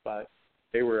to, but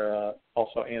they were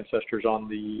also ancestors on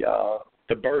the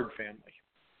Byrd family.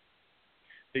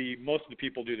 Most of the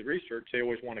people do the research, they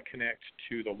always want to connect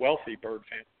to the wealthy Byrd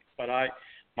family. But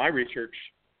my research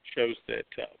shows that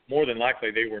more than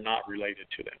likely they were not related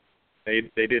to them.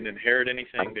 They didn't inherit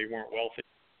anything. They weren't wealthy.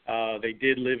 They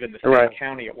did live in the same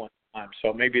county at one time,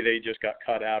 so maybe they just got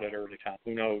cut out at early time.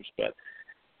 Who knows? But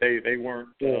they weren't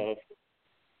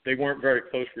very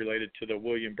close related to the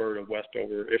William Byrd of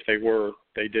Westover. If they were,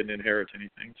 they didn't inherit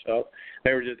anything. So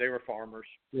they were farmers.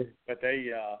 Yeah. But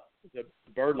the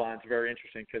Byrd line is very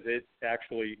interesting because it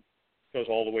actually goes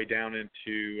all the way down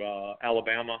into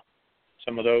Alabama.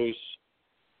 Some of those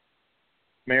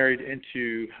married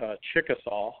into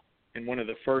Chickasaw, and one of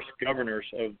the first governors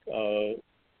of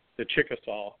the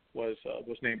Chickasaw was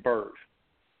named Byrd.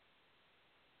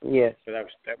 Yes. So that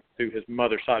was through his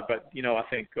mother's side. But, I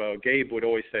think Gabe would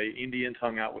always say Indians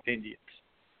hung out with Indians.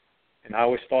 And I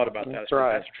always thought about that. That's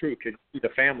right. That's true. Could the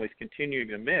families continuing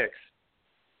to mix?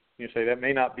 You say that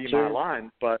may not be my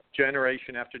line, but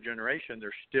generation after generation,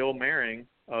 they're still marrying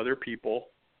other people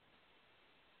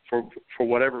for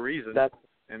whatever reason.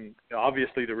 And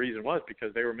obviously the reason was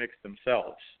because they were mixed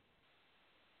themselves.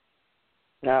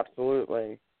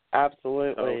 Absolutely.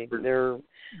 Absolutely. So there are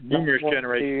numerous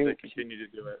generations that continue to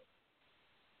do it.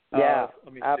 Yeah,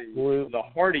 let me absolutely. see. The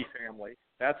Hardy family,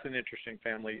 that's an interesting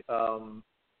family.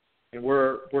 and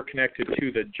we're connected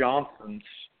to the Johnsons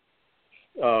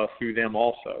through them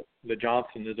also. The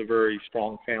Johnson is a very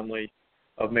strong family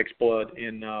of mixed blood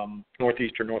in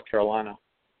northeastern North Carolina,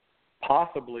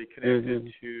 possibly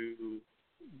connected to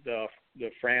the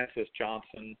Francis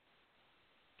Johnson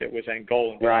that was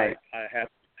Angolan. Right. I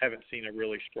haven't seen a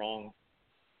really strong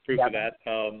proof of that.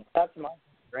 That's my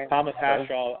Thomas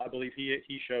Hashaw, I believe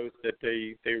he shows that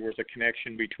there was a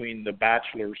connection between the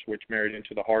Batchelors, which married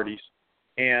into the Hardys,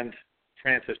 and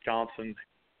Francis Johnson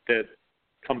that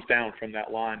comes down from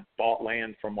that line, bought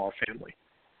land from our family.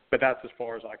 But that's as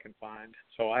far as I can find,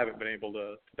 so I haven't been able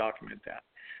to document that.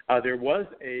 There was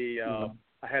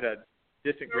I had a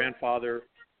distant grandfather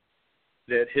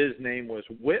that his name was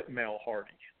Whitmell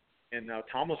Hardy, and now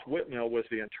Thomas Whitmell was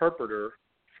the interpreter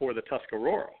for the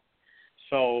Tuscarora.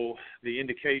 So the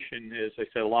indication is, they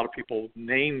said a lot of people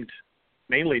named,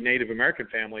 mainly Native American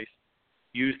families,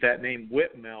 used that name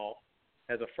Whitmell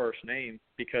as a first name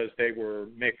because they were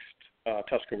mixed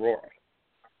Tuscarora.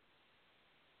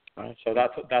 So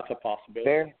that's a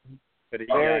possibility. But he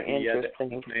had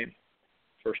that name.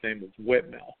 First name was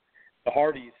Whitmell. The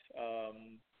Hardys,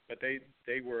 but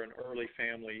they were an early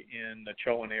family in the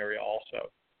Chowan area also.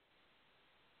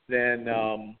 Then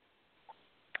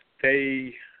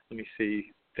they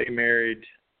married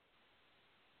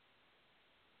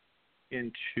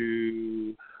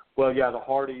into, the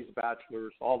Hardys,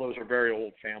 Batchelors, all those are very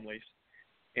old families.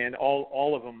 And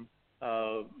all of them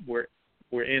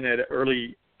were in at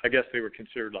early, I guess they were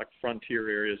considered like frontier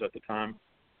areas at the time.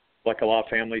 Like a lot of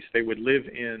families, they would live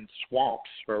in swamps,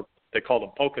 or they called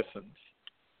them pocassins.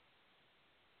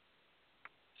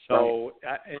 So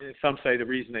and some say the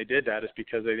reason they did that is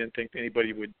because they didn't think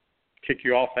anybody would kick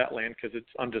you off that land because it's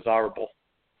undesirable.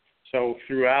 So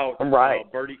throughout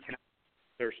Byrd County,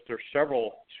 there's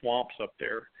several swamps up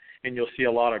there, and you'll see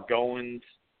a lot of Goins,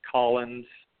 Collins,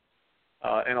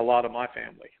 and a lot of my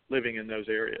family living in those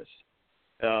areas.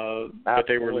 But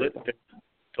they were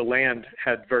the land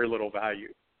had very little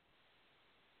value.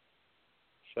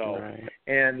 So,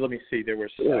 and let me see, there was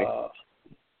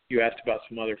you asked about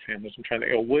some other families. I'm trying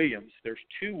to Williams. There's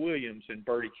two Williams in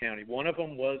Byrd County. One of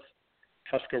them was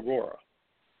Tuscarora.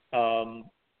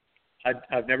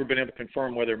 I've never been able to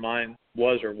confirm whether mine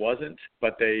was or wasn't,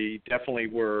 but they definitely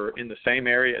were in the same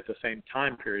area at the same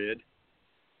time period.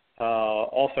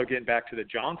 Also, getting back to the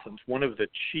Johnsons, one of the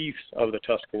chiefs of the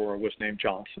Tuscarora was named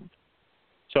Johnson.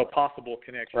 So possible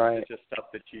connections is just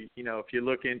stuff that if you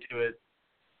look into it,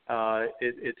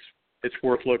 it's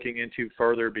worth looking into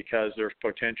further because there's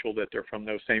potential that they're from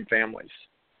those same families.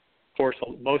 Of course,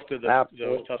 most of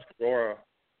those Tuscarora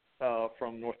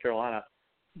from North Carolina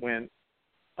went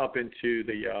up into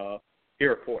the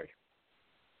Iroquois,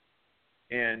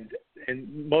 and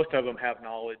most of them have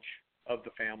knowledge of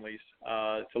the families.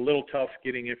 It's a little tough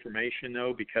getting information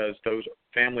though, because those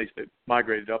families that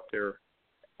migrated up there,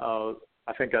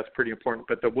 I think that's pretty important.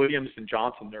 But the Williams and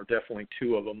Johnson, there are definitely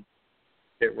two of them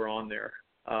that were on there.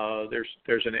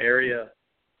 There's an area,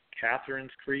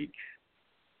 Catherine's Creek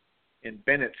and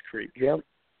Bennett's Creek,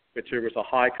 which there was a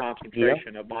high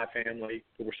concentration of my family.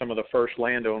 They were some of the first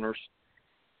landowners.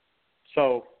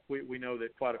 So we know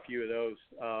that quite a few of those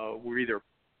were either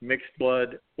mixed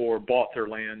blood or bought their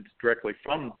land directly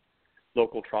from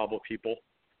local tribal people.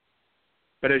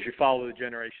 But as you follow the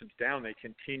generations down, they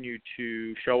continue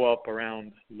to show up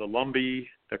around the Lumbee,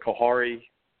 the Kohari,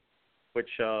 which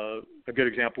a good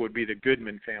example would be the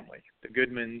Goodman family. The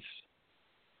Goodmans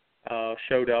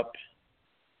showed up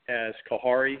as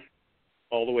Kohari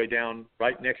all the way down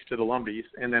right next to the Lumbees,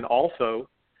 and then also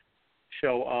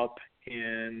show up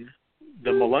in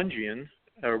the Melungeon.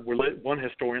 One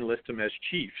historian lists them as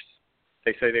chiefs.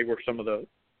 They say they were some of the,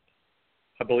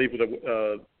 I believe,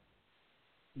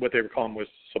 what they were calling was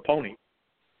Saponi.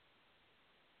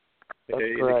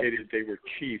 They indicated they were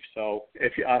chiefs. So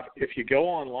if you go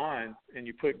online and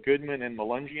you put Goodman and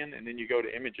Melungeon, and then you go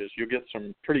to images, you'll get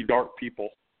some pretty dark people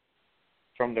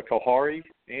from the Kohari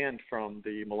and from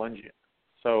the Melungeon.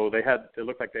 So they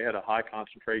looked like they had a high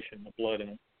concentration of blood in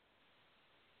them.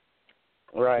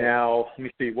 Right. Now, let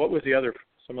me see. What was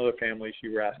some other families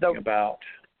you were asking about?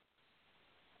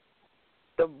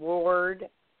 The Ward,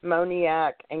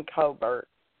 Moniac, and Colbert.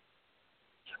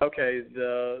 Okay.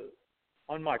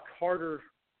 On my Carter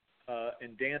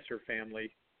and Dancer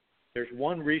family, there's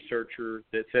one researcher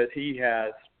that says he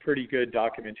has pretty good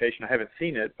documentation. I haven't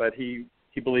seen it, but he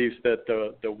believes that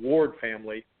the Ward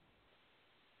family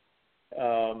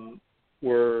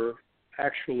were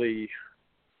actually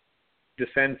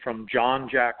descend from John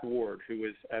Jack Ward, who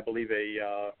was, I believe,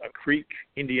 a Creek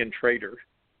Indian trader.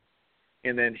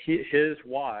 And then his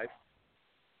wife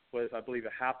was, I believe,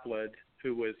 a half-blood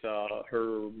who was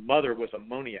her mother was a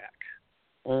Moniac.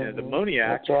 And the Mm-hmm.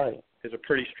 Moniac That's right. is a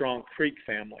pretty strong Creek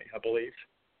family, I believe,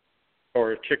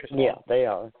 or Chickasaw. Yeah, they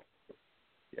are.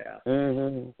 Yeah.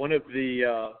 Mm-hmm. One of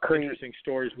the interesting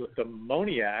stories with the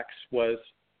Moniacs was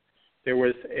there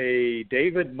was a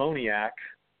David Moniac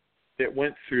that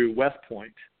went through West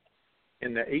Point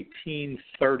in the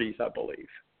 1830s, I believe.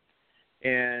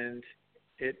 And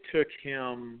it took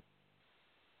him,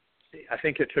 I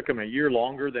think it took him a year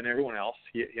longer than everyone else.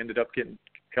 He ended up getting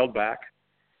held back.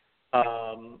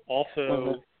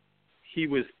 Also, he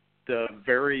was the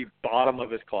very bottom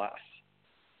of his class.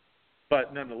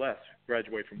 But nonetheless,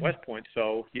 graduated from West Point.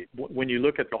 So when you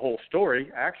look at the whole story,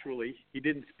 actually, he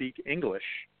didn't speak English.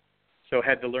 So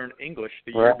had to learn English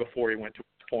the year before he went to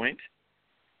West Point.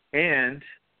 And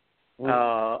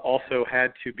also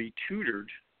had to be tutored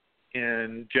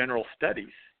in general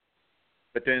studies.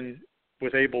 But then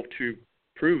was able to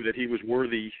prove that he was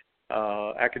worthy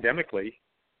academically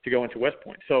to go into West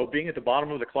Point. So being at the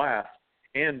bottom of the class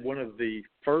and one of the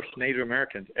first Native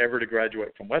Americans ever to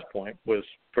graduate from West Point was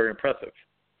very impressive.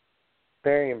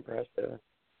 Very impressive.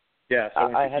 Yeah, so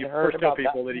when I had heard first tell about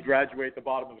people that he graduated at the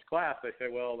bottom of his class, they say,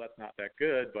 well, that's not that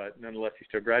good, but nonetheless he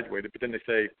still graduated. But then they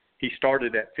say he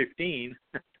started at 15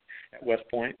 at West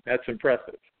Point. That's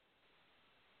impressive.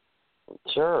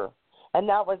 Sure. And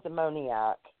that was the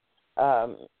Moniac.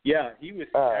 Yeah, he was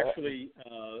actually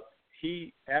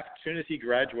as soon as he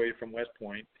graduated from West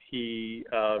Point, he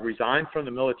resigned from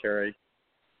the military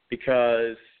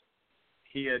because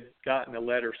he had gotten a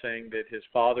letter saying that his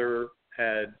father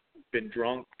had been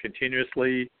drunk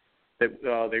continuously, that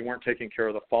they weren't taking care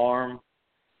of the farm,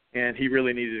 and he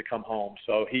really needed to come home.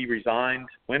 So he resigned,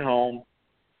 went home,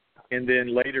 and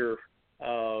then later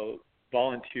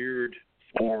volunteered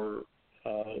for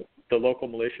the local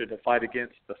militia to fight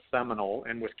against the Seminole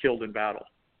and was killed in battle.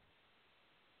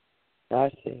 I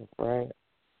see. Right.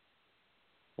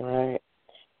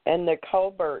 And the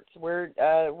Colberts, where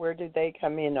did they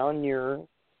come in on your?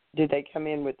 Did they come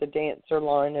in with the dancer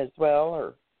line as well,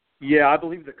 or? Yeah, I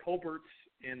believe the Colberts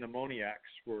and the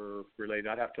Moniacs were related.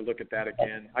 I'd have to look at that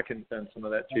again. I can send some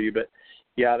of that to you, but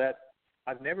yeah, that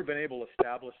I've never been able to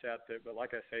establish that. But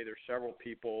like I say, there's several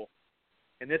people,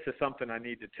 and this is something I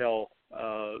need to tell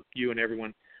you and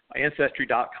everyone.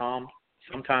 Ancestry.com.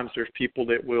 Sometimes there's people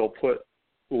that will put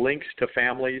links to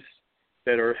families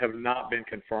that have not been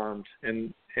confirmed,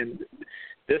 and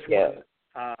this one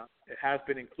it has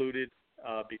been included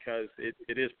because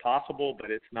it is possible, but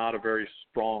it's not a very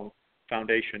strong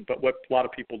foundation. But what a lot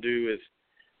of people do is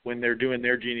when they're doing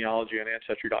their genealogy on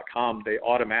Ancestry.com, they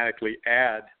automatically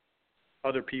add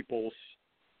other people's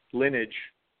lineage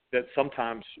that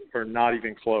sometimes are not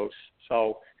even close.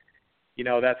 So,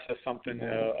 that's just something,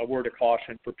 a word of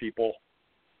caution for people.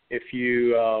 If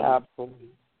you Absolutely.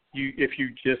 If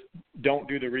you just don't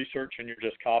do the research and you're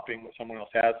just copying what someone else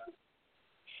has,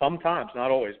 sometimes,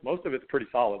 not always, most of it's pretty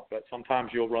solid, but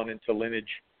sometimes you'll run into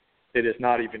lineage that is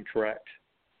not even correct.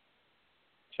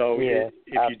 So if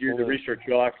you do the research,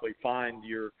 you'll actually find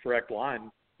your correct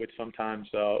line, which sometimes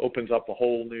opens up a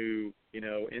whole new,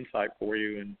 insight for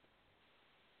you, and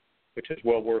which is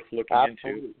well worth looking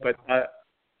into. But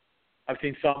I've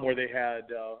seen some where they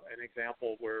had an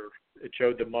example where it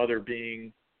showed the mother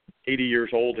being 80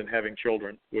 years old and having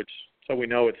children, so we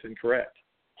know it's incorrect.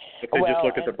 If they just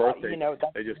look at the birth date,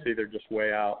 they just see they're just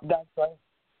way out. That's right.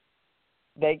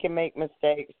 They can make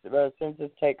mistakes.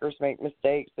 Census takers make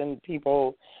mistakes, and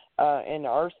people in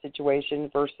our situation,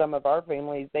 for some of our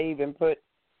families, they even put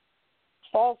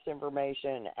false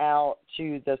information out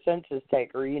to the census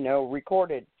taker,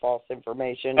 recorded false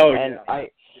information. Oh, and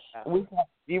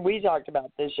yeah. We talked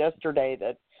about this yesterday,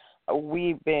 that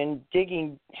we've been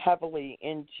digging heavily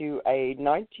into a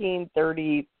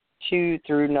 1932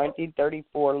 through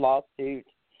 1934 lawsuit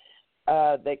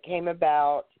that came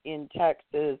about in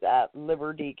Texas at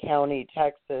Liberty County,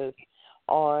 Texas,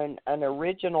 on an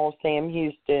original Sam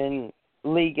Houston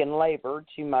League and Labor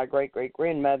to my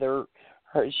great-great-grandmother.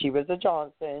 She was a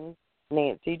Johnson,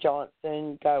 Nancy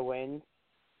Johnson Goins.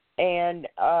 And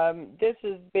this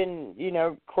has been,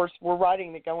 of course, we're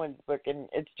writing the Goins book, and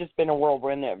it's just been a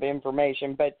whirlwind of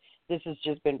information, but this has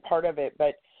just been part of it.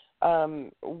 But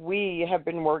we have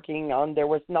been working on, there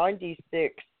was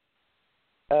 96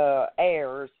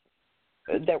 heirs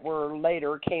that were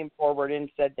later came forward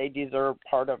and said they deserved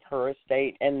part of her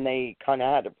estate, and they kind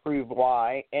of had to prove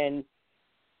why. And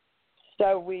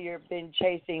so we have been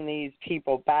chasing these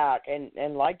people back,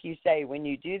 and like you say, when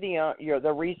you do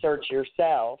the research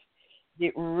yourself,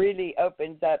 it really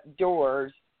opens up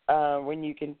doors when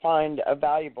you can find a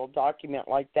valuable document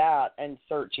like that and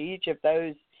search each of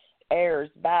those heirs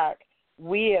back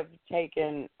we have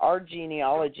taken our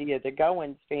genealogy of the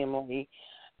Goins family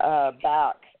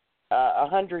back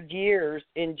 100 years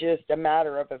in just a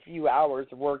matter of a few hours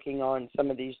working on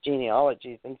some of these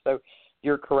genealogies. And so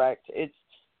you're correct. It's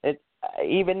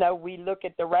even though we look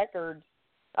at the records,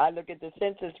 I look at the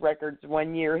census records.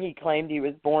 One year he claimed he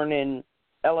was born in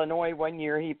Illinois. One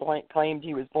year he claimed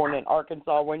he was born in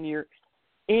Arkansas. One year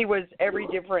he was every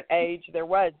different age there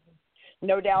was.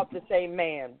 No doubt the same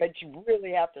man, but you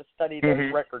really have to study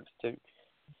those records to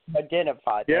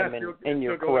identify them, and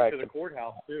you're correct. To the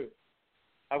courthouse too.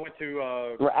 I went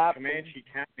to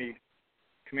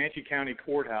Comanche County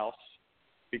Courthouse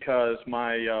because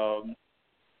my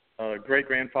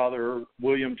great-grandfather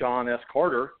William John S.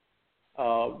 Carter,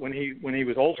 when he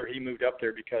was older, he moved up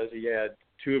there because he had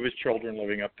two of his children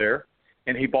living up there,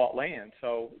 and he bought land.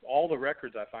 So all the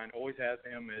records I find always have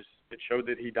him as it showed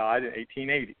that he died in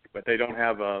 1880, but they don't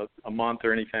have a month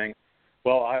or anything.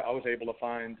 Well, I was able to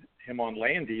find him on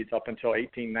land deeds up until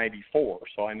 1894,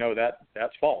 so I know that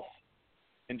that's false.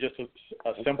 And just a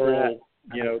simple,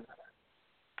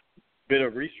 bit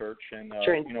of research and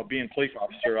being a police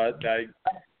officer,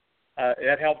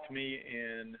 that helped me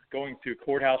in going through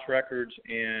courthouse records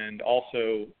and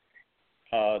also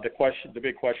the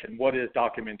big question, what is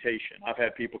documentation? I've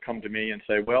had people come to me and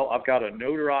say, well, I've got a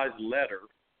notarized letter,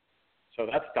 so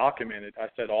that's documented. I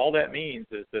said, all that means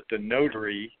is that the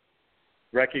notary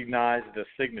recognized the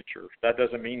signature. That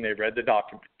doesn't mean they read the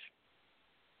document.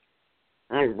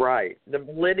 Right. The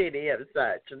validity of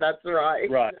such. That's right.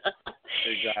 Right.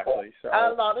 Exactly. So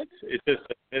it's just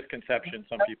a misconception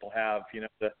some people have.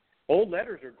 The old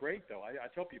letters are great, though. I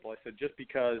tell people, I said, just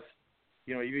because,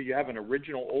 you have an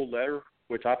original old letter,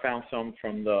 which I found some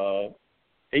from the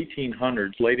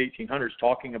 1800s, late 1800s,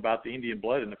 talking about the Indian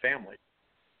blood in the family.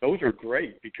 Those are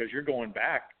great because you're going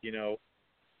back,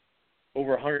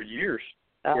 over 100 years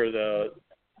where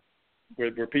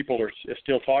people are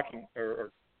still talking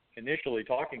or initially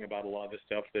talking about a lot of this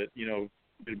stuff that,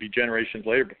 it'd be generations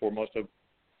later before most of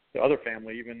the other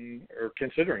family even are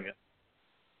considering it.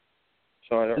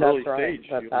 So at an early stage,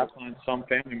 you'll find some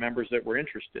family members that were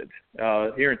interested.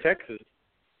 Here in Texas,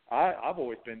 I've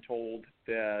always been told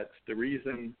that the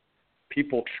reason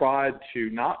people tried to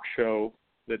not show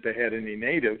that they had any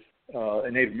Native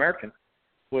American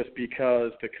was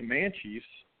because the Comanches,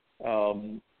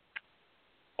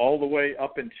 all the way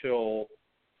up until,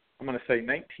 I'm going to say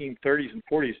 1930s and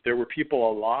 40s, there were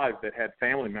people alive that had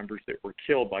family members that were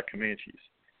killed by Comanches.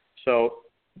 So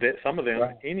that some of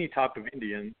them, any type of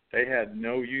Indian, they had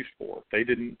no use for. They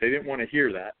didn't want to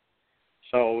hear that.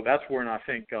 So that's when I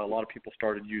think a lot of people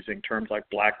started using terms like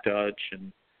Black Dutch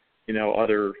and,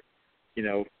 other,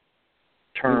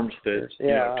 terms that,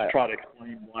 to try to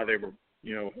explain why they were,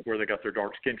 where they got their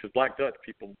dark skin. Because Black Dutch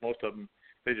people, most of them,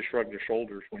 they just shrug their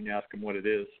shoulders when you ask them what it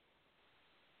is.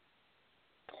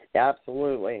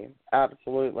 Absolutely.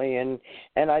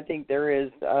 And I think there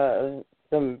is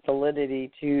some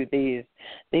validity to these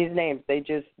names. They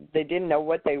didn't know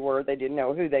what they were. They didn't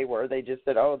know who they were. They just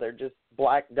said, oh, they're just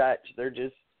Black Dutch. They're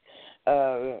just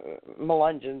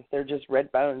Melungeons. They're just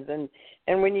Redbones.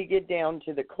 And when you get down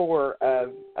to the core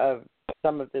of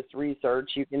some of this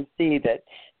research, you can see that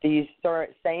these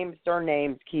same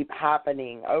surnames keep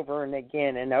happening over and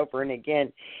again and over and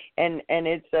again. And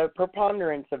it's a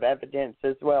preponderance of evidence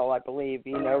as well, I believe,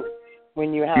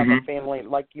 when you have a family,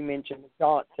 like you mentioned, the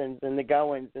Johnsons and the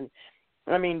Goins. And,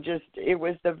 it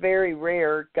was the very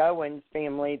rare Goins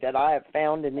family that I have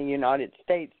found in the United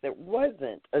States that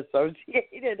wasn't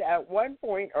associated at one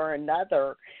point or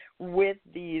another with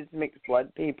these mixed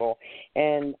blood people.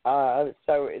 And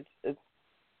so it's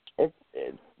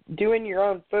doing your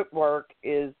own footwork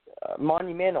is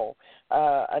monumental.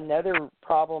 Another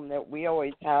problem that we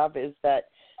always have is that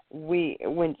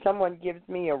when someone gives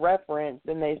me a reference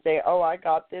and they say, oh, I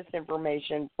got this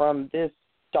information from this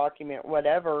document,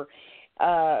 whatever,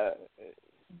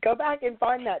 go back and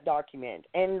find that document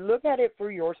and look at it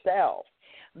for yourself,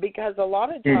 because a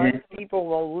lot of times people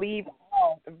will leave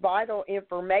out vital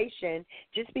information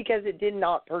just because it did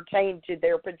not pertain to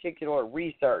their particular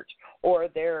research or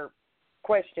their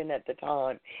question at the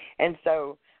time. And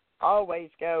so always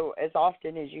go as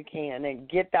often as you can and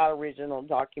get that original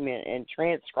document and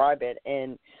transcribe it.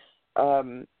 And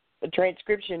the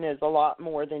transcription is a lot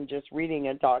more than just reading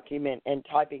a document and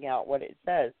typing out what it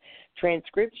says.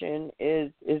 Transcription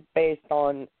is based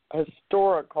on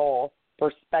historical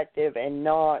perspective and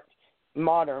not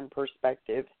modern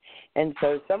perspective. And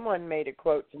so someone made a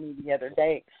quote to me the other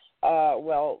day.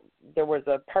 There was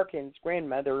a Perkins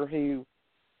grandmother who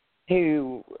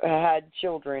had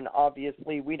children.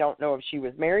 Obviously, we don't know if she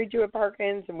was married to a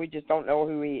Perkins and we just don't know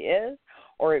who he is,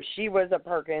 or if she was a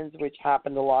Perkins, which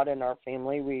happened a lot in our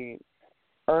family, we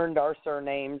earned our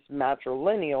surnames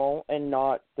matrilineal and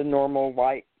not the normal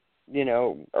white,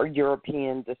 or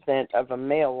European descent of a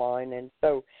male line. And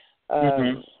so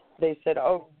they said,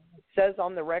 it says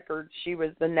on the record she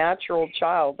was the natural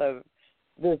child of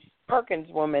this Perkins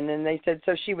woman, and they said,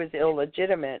 so she was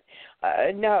illegitimate.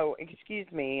 No, excuse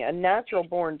me. A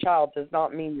natural-born child does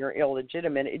not mean you're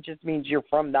illegitimate. It just means you're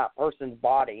from that person's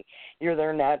body. You're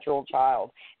their natural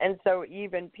child. And so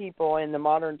even people in the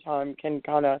modern time can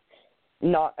kind of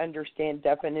not understand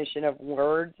definition of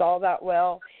words all that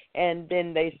well, and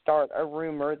then they start a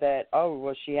rumor that,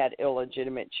 she had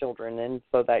illegitimate children, and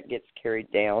so that gets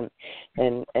carried down,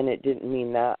 and it didn't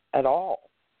mean that at all.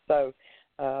 So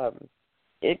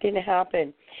it can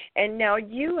happen. And now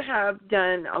you have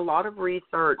done a lot of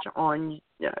research on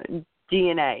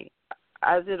DNA,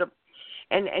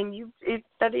 and you've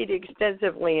studied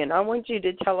extensively, and I want you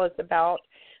to tell us about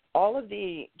all of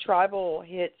the tribal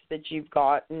hits that you've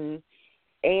gotten,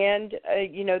 and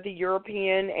the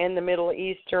European and the Middle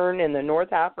Eastern and the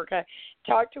North Africa.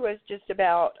 Talk to us just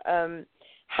about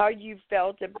how you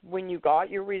felt when you got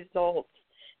your results,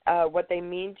 what they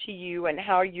mean to you, and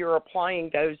how you're applying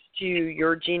those to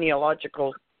your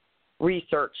genealogical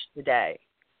research today.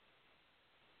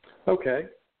 Okay.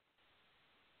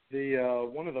 The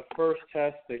one of the first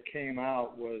tests that came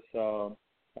out was,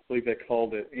 I believe they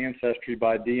called it Ancestry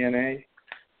by DNA,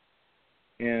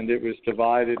 and it was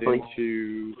divided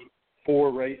into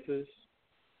 4 races.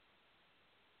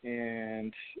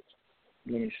 And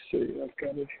let me see, I've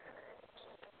got it.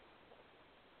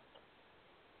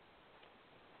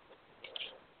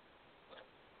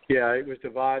 Yeah, it was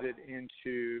divided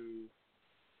into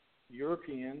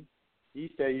European,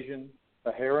 East Asian,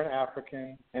 Saharan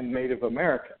African, and Native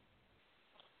American.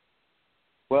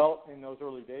 Well, in those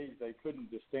early days, they couldn't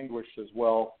distinguish as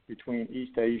well between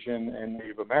East Asian and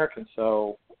Native American.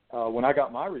 So when I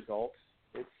got my results,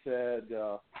 it said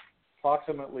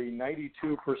approximately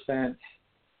 92%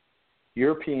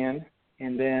 European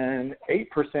and then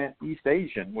 8% East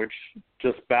Asian, which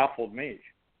just baffled me.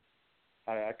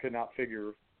 I could not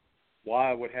figure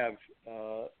why I would have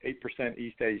 8%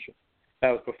 East Asian.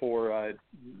 That was before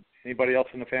anybody else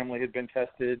in the family had been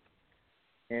tested.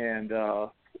 And,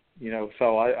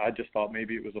 so I just thought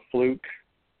maybe it was a fluke.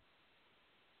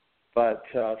 But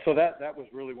so that was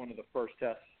really one of the first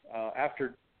tests.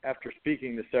 After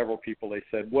speaking to several people, they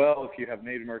said, well, if you have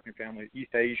Native American family,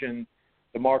 East Asian,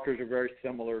 the markers are very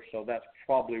similar, so that's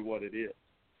probably what it is.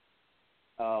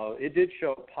 It did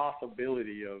show a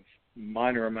possibility of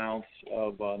minor amounts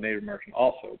of Native American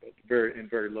also, but in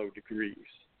very low degrees.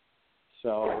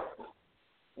 So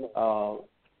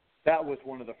that was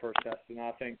one of the first tests, and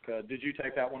I think, did you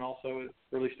take that one also at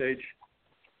early stage?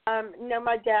 No,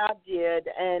 my dad did,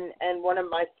 and one of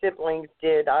my siblings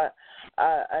did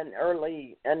an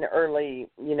early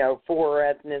 4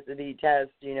 ethnicity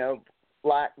test,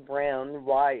 black, brown,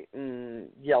 white, and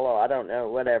yellow, I don't know,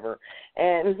 whatever.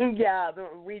 And, yeah,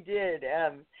 we did.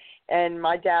 And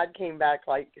my dad came back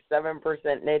like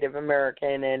 7% Native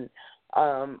American, and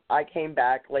I came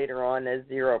back later on as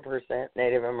 0%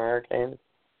 Native American.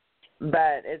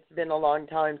 But it's been a long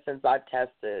time since I've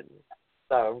tested.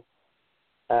 So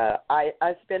I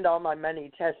spend all my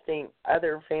money testing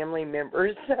other family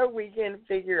members so we can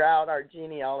figure out our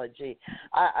genealogy.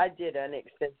 I did an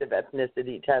extensive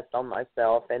ethnicity test on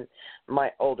myself and my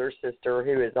older sister,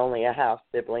 who is only a half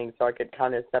sibling, so I could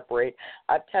kind of separate.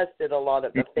 I've tested a lot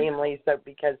of the family, so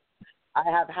because I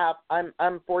have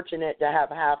I'm fortunate to have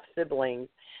half siblings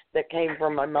that came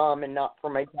from my mom and not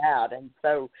from my dad, and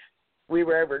so we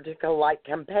were able to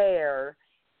compare.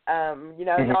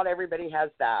 Not everybody has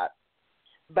that.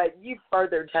 But you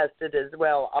further tested as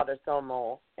well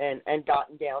autosomal and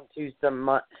gotten down to some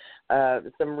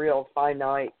real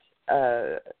finite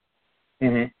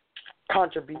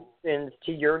contributions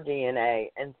to your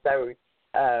DNA. And so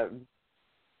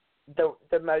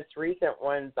the most recent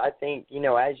ones, I think,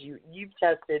 as you've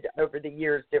tested over the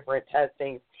years different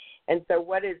testings. And so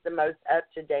what is the most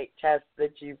up-to-date test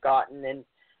that you've gotten, and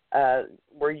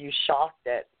were you shocked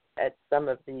at some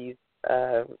of these?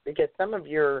 Because some of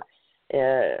your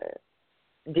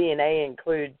DNA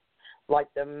includes like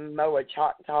the MOWA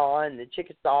Choctaw and the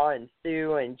Chickasaw and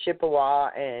Sioux and Chippewa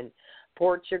and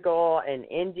Portugal and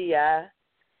India,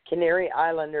 Canary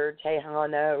Islander,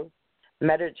 Tejano,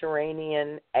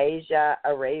 Mediterranean, Asia,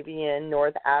 Arabian,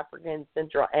 North African,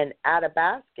 Central, and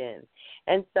Athabascan.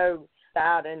 And so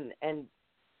that and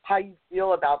how you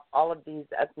feel about all of these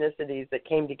ethnicities that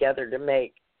came together to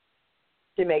make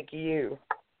you.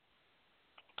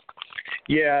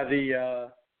 Yeah,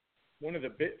 the one of the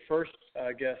first,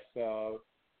 I guess,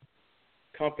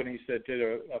 companies that did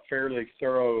a fairly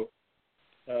thorough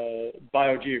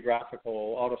biogeographical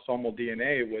autosomal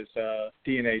DNA was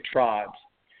DNA Tribes.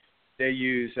 They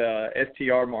use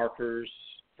STR markers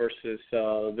versus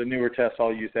the newer tests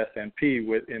all use SNP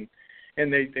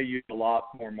and they use a lot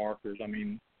more markers. I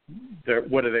mean,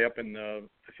 what are they up in I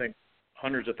think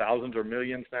hundreds of thousands or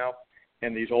millions now?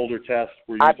 And these older tests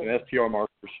were using STR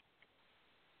markers.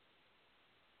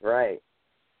 Right.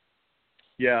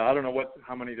 Yeah, I don't know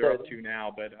how many they're up to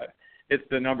now, but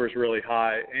the number's really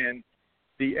high. And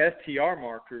the STR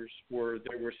markers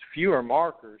there was fewer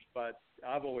markers, but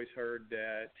I've always heard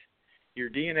that your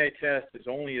DNA test is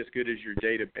only as good as your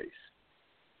database.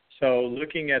 So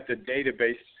looking at the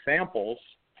database samples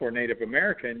for Native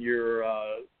American, your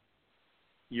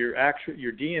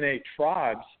DNA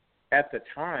Tribes at the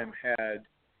time had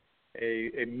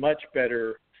a much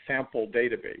better sample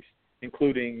database,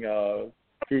 including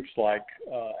groups like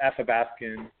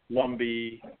Athabascan,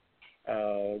 Lumbee,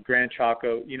 Grand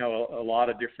Chaco, a lot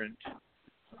of different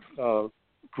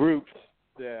groups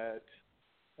that,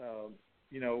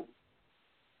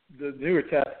 the newer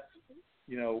tests,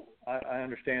 I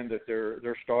understand that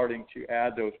they're starting to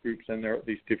add those groups in there,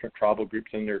 these different tribal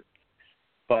groups in there.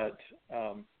 But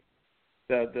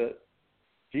the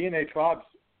DNA Tribes,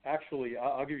 actually,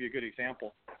 I'll give you a good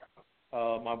example.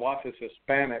 My wife is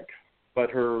Hispanic, but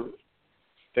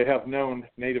they have known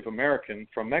Native American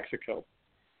from Mexico.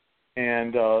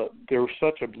 And there was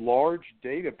such a large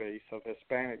database of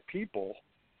Hispanic people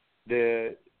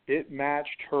that it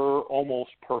matched her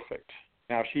almost perfect.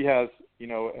 Now, she has,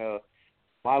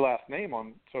 my last name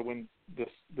on, so when the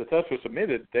test was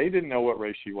submitted, they didn't know what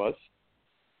race she was.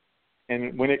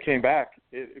 And when it came back,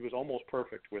 it was almost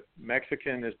perfect, with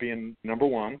Mexican as being number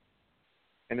one,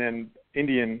 and then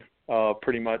Indian,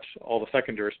 pretty much all the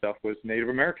secondary stuff was Native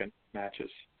American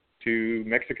matches to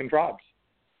Mexican tribes.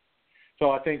 So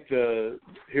I think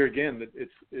here again,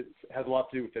 it has a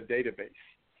lot to do with the database,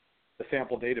 the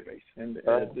sample database, and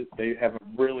they have a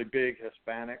really big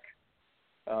Hispanic,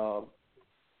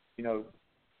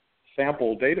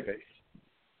 sample database.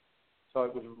 So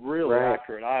it was really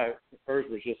accurate. Hers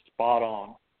was just spot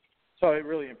on. So it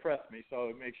really impressed me. So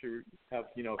it makes you have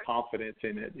confidence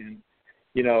in it, and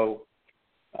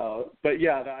but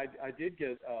yeah, I did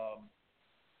get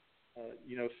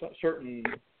certain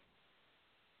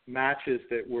matches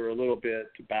that were a little bit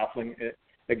baffling.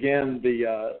 Again,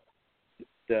 the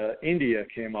India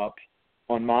came up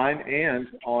on mine and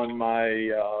on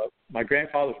my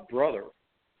grandfather's brother.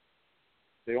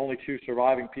 The only two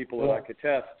surviving people that I could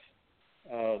test,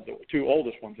 the two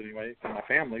oldest ones anyway, in my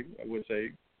family, was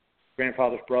a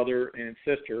grandfather's brother and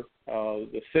sister.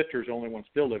 The sister's the only one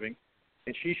still living,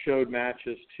 and she showed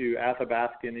matches to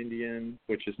Athabascan Indian,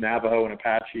 which is Navajo and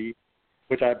Apache,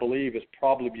 which I believe is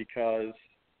probably because,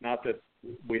 not that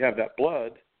we have that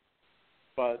blood,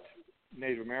 but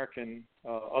Native American,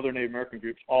 other Native American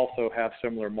groups also have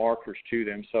similar markers to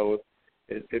them, so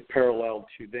it paralleled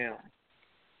to them.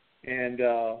 And it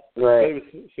was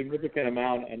a significant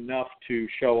amount, enough to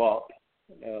show up,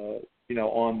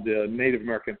 on the Native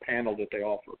American panel that they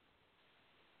offer.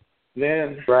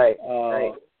 Then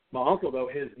my uncle, though,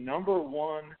 his number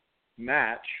one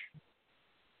match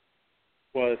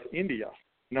was India.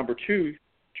 Number two,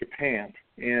 Japan.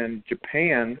 And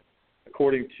Japan,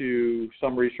 according to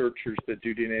some researchers that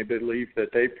do DNA, believe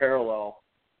that they parallel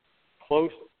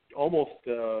almost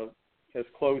as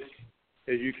close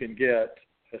as you can get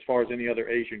as far as any other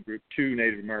Asian group to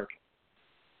Native American.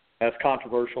 That's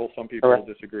controversial. Some people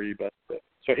disagree, but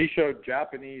so he showed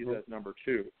Japanese as number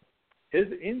two. His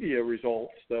India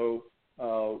results, though,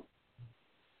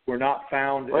 were not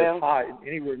found as high,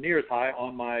 anywhere near as high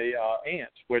on my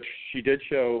aunt's, which she did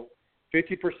show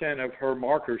 50% of her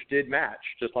markers did match,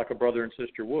 just like a brother and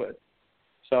sister would.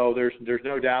 So there's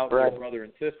no doubt they're brother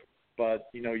and sister, but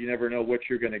you never know what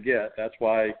you're going to get. That's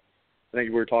why I think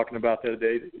we were talking about the other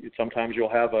day. Sometimes you'll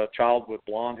have a child with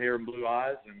blonde hair and blue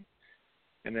eyes,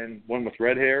 and then one with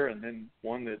red hair, and then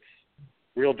one that's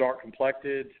real dark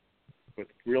complected with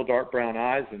real dark brown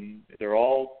eyes, and they're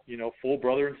all full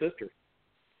brother and sister.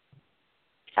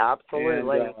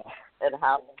 Absolutely, it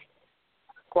happens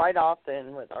quite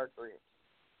often with our groups.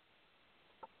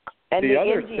 And the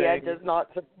India does not,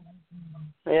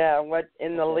 what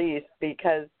in the least,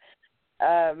 because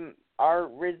our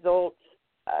results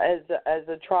as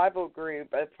a tribal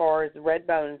group, as far as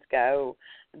Redbones go,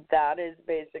 that is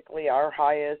basically our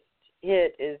highest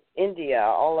hit is India,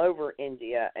 all over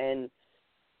India, and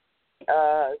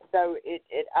so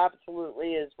it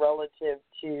absolutely is relative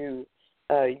to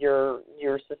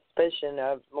your suspicion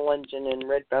of Melungeon and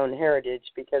Redbone heritage,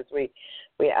 because we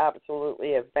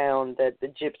absolutely have found that the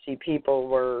gypsy people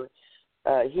were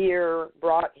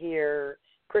brought here.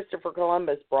 Christopher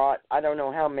Columbus brought I don't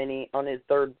know how many on his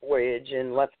third voyage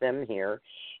and left them here.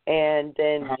 And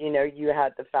then, you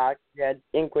had the fact you had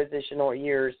inquisitional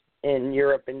years in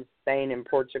Europe and Spain and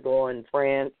Portugal and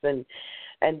France, and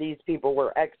these people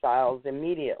were exiles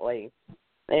immediately.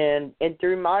 And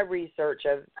through my research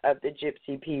of the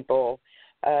gypsy people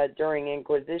during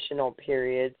inquisitional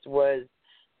periods was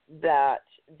that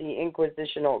the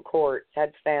inquisitional courts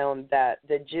had found that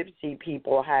the gypsy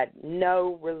people had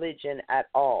no religion at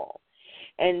all.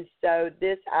 And so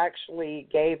this actually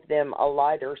gave them a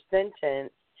lighter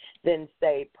sentence than,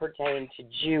 say, pertained to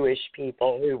Jewish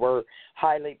people who were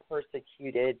highly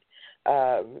persecuted,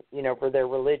 for their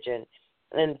religion.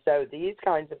 And so these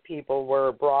kinds of people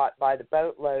were brought by the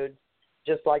boatloads,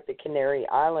 just like the Canary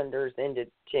Islanders, into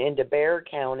Bexar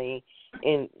County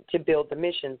to build the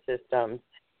mission systems.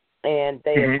 And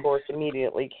they, of course,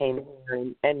 immediately came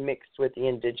here and mixed with the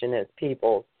indigenous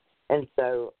peoples. And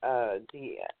so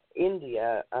the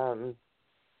India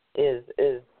is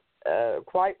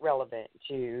quite relevant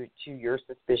to your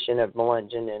suspicion of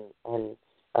Melungeon and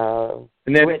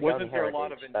then wasn't there a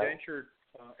lot of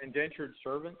indentured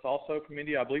servants also from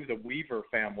India? I believe the Weaver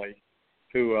family,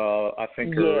 who I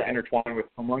think are intertwined with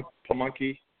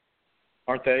Pamunkey,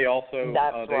 aren't they also?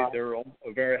 They're a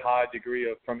very high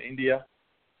degree from India.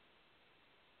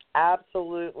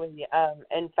 Absolutely.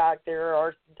 In fact, there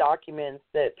are documents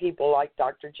that people like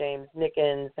Dr. James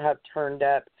Nickens have turned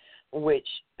up, which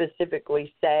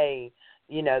specifically say,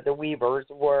 the Weavers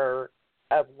were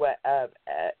of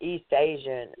East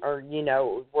Asian, or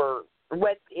were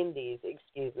West Indies,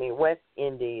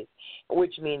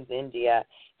 which means India.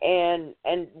 And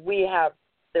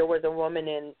there was a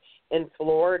woman in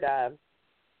Florida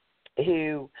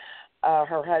who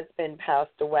her husband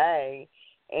passed away,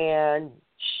 and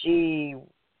the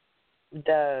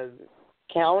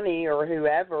county or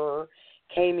whoever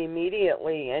came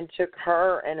immediately and took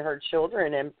her and her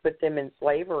children and put them in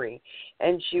slavery.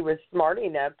 And she was smart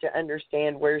enough to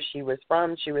understand where she was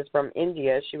from. She was from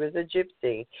India. She was a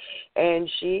gypsy. And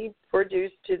she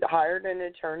hired an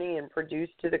attorney and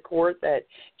produced to the court that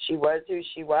she was who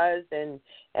she was, and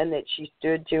that she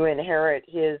stood to inherit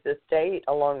his estate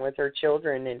along with her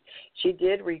children. And she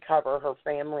did recover her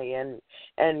family and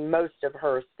most of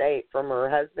her estate from her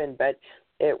husband, but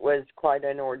it was quite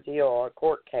an ordeal, a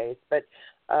court case. But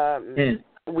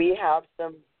we have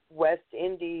some West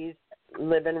Indies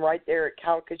living right there at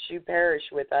Calcasieu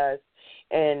Parish with us,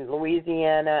 and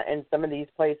Louisiana, and some of these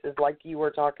places like you were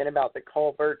talking about, the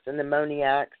Colberts and the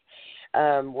Moniacs.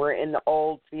 We're in the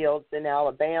old fields in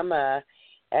Alabama,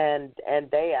 and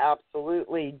they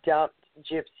absolutely dumped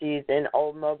gypsies in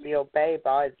Old Mobile Bay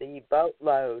by the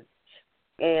boatloads.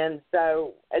 And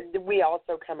so we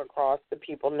also come across the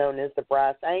people known as the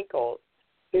brass ankles,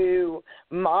 who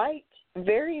might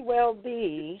very well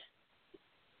be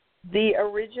the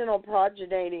original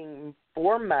progeniting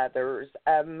foremothers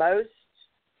of most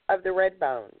of the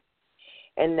Redbones.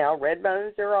 And now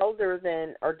Redbones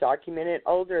are documented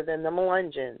older than the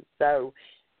Melungeons. So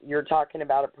you're talking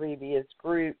about a previous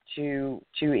group to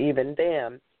even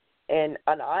them. And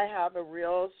I have a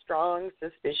real strong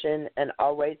suspicion, and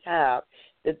always have,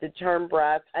 that the term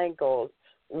brass ankles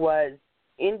was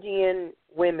Indian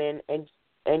women and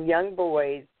young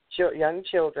boys, young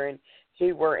children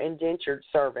who were indentured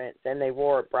servants, and they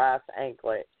wore a brass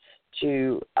anklet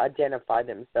to identify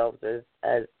themselves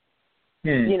as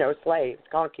slaves,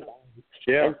 concubines,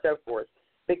 and so forth.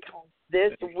 Because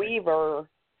this Weaver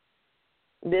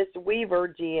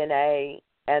DNA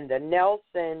and the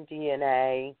Nelson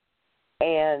DNA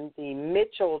and the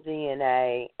Mitchell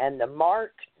DNA and the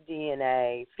Marks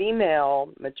DNA, female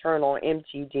maternal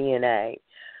mtDNA,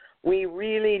 we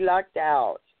really lucked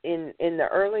out. In the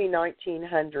early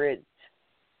 1900s,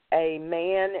 a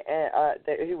man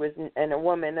who was, and a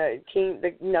woman,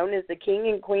 known as the King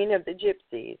and Queen of the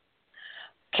Gypsies,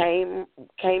 came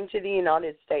to the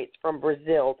United States from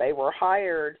Brazil. They were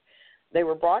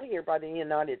brought here by the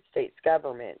United States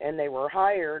government, and they were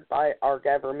hired by our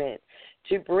government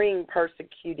to bring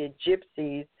persecuted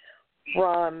gypsies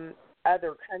from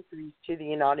other countries to the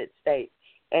United States.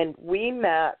 And we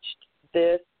matched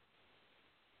this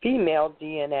female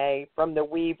DNA from the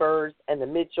Weavers and the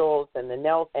Mitchells and the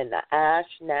Nelson and the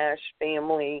Nash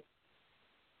family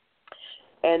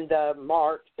and the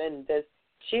Marks and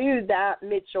to that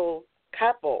Mitchell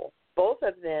couple. Both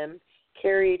of them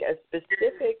carried a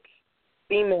specific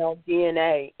female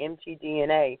DNA,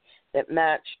 mtDNA, that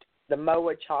matched the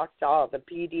MOWA Choctaw, the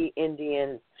PD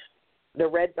Indians, the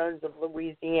Redbones of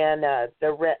Louisiana,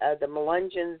 the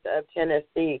Melungeons of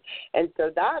Tennessee. And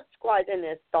so that's quite an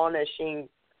astonishing,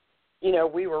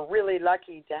 we were really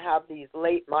lucky to have these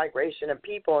late migration of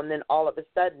people, and then all of a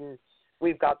sudden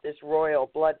we've got this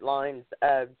royal bloodlines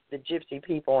of the Gypsy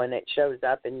people, and it shows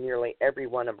up in nearly every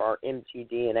one of our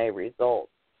mtDNA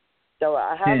results. So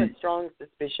I have a strong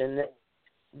suspicion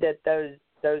that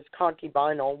those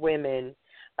concubinal women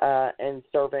and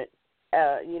servants,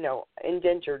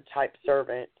 indentured type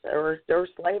servants or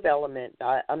slave element,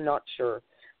 I'm not sure,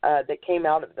 that came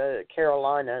out of the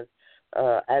Carolinas,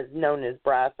 as known as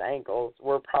brass ankles,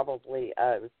 were probably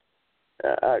a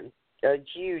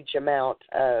huge amount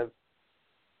of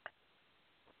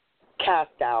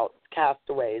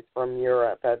castaways from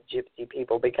Europe of Gypsy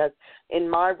people, because in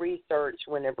my research,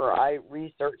 whenever I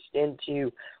researched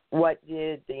into what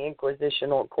did the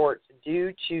Inquisitional courts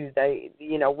do to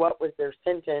what was their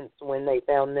sentence when they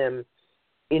found them,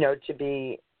 to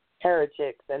be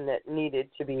heretics and that needed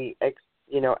to be,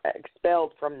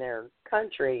 expelled from their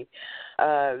country,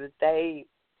 they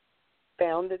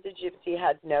found that the Gypsy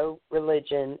had no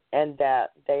religion, and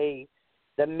that the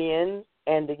men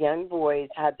and the young boys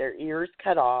had their ears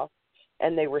cut off,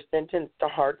 and they were sentenced to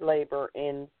hard labor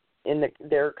in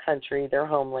their country, their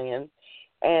homeland.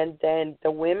 And then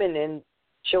the women and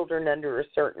children under a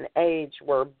certain age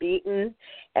were beaten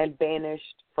and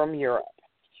banished from Europe.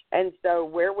 And so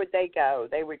where would they go?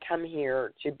 They would come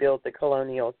here to build the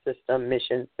colonial system,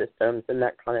 mission systems, and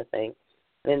that kind of thing.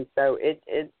 And so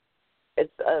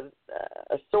it's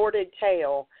a sordid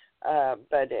tale,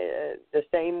 but the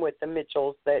same with the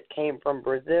Mitchells that came from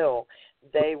Brazil.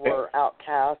 They were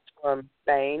outcast from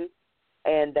Spain,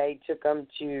 and they took them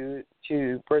to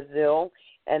Brazil,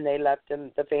 and they left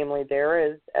the family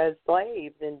there as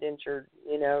slaves, indentured,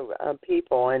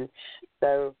 people. And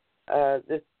so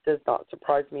this does not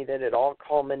surprise me that it all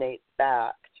culminates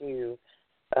back to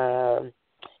now.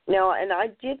 And I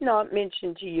did not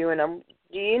mention to you,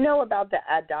 do you know about the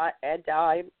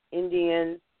Adai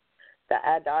Indians? The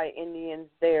Adai Indians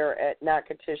there at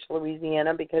Natchitoches,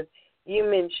 Louisiana, because you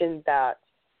mentioned that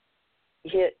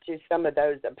hit to some of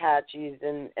those Apaches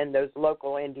and those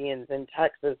local Indians in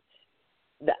Texas.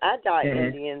 The Adai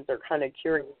Indians are kind of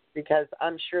curious because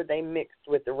I'm sure they mixed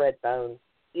with the Redbone.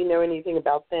 Do you know anything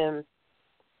about them?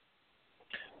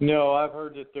 No, I've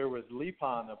heard that there was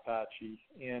Lipan Apache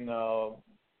in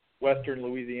western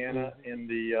Louisiana in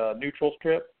the neutral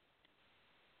strip.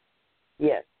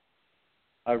 Yes.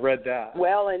 I read that.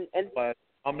 Well, and but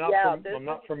I'm not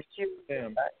from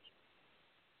them.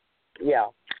 Yeah.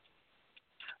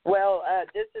 Well,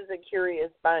 this is a curious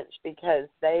bunch because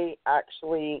they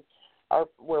actually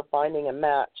were finding a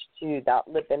match to that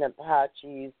Lipan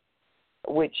Apaches,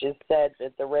 which is said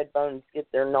that the Redbones get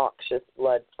their noxious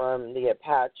blood from the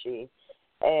Apache,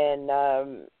 and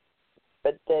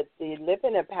but that the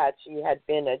Lipan Apache had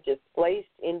been a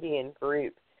displaced Indian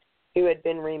group who had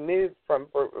been removed from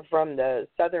the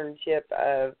southern tip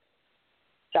of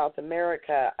South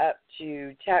America up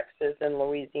to Texas and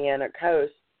Louisiana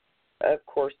coast, of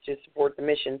course, to support the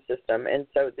mission system. And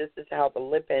so this is how the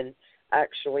Lipan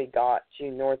actually got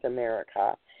to North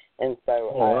America. And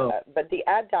so, but the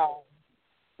Adai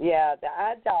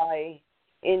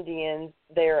Indians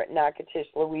there at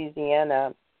Natchitoches,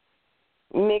 Louisiana,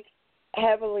 mixed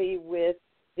heavily with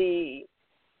the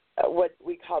what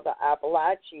we call the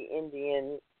Appalachian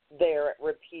Indian there at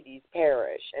Rapides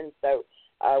Parish. And so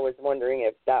I was wondering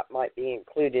if that might be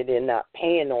included in that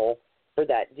panel for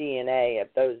that DNA,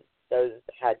 if those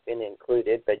had been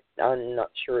included, but I'm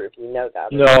not sure if you know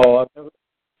that. No, I've never,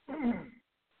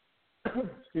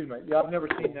 excuse me. Yeah, I've never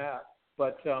seen that.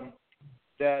 But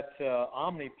that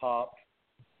Omnipop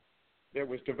that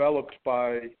was developed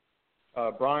by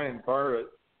Brian Byrd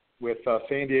with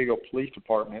San Diego Police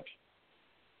Department,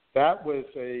 that was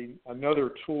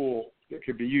another tool that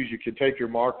could be used. You could take your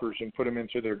markers and put them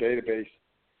into their database,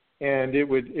 and it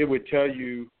would tell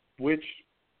you which,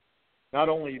 not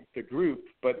only the group,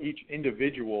 but each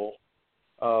individual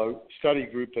study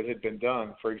group that had been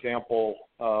done. For example,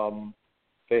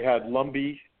 they had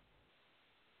Lumbee,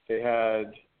 they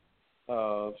had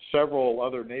several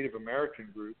other Native American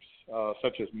groups,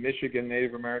 such as Michigan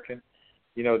Native American,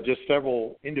 just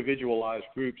several individualized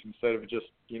groups instead of just,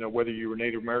 whether you were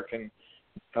Native American,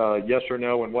 yes or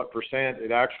no, and what percent.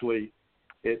 It actually,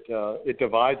 it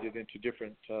divides it into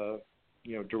different,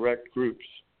 direct groups,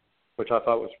 which I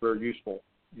thought was very useful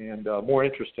and more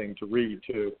interesting to read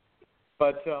too.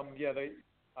 But I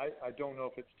don't know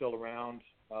if it's still around.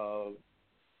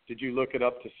 Did you look it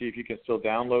up to see if you can still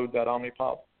download that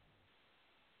Omnipop?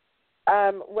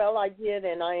 Well, I did,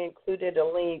 and I included a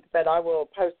link, but I will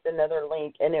post another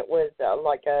link, and it was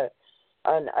like an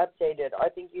updated. I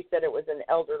think you said it was an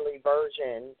elderly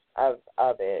version of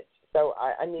it. So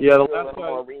I need to do a little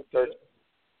more research.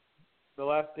 The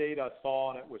last date I saw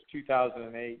on it was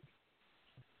 2008.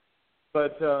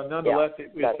 But nonetheless,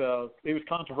 it was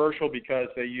controversial because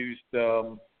they used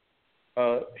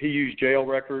he used jail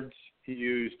records, he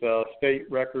used state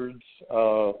records,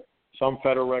 some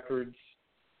federal records,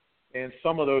 and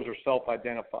some of those are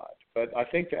self-identified. But I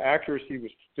think the accuracy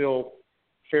was still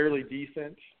fairly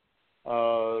decent.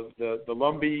 The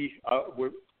Lumbee,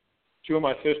 two of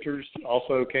my sisters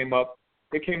also came up.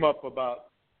 It came up about,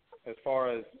 as far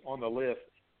as on the list,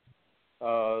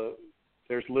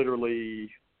 there's literally,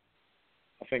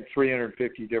 I think,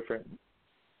 350 different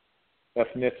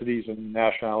ethnicities and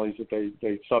nationalities that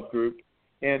they subgroup,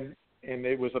 and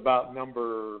it was about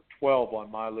number 12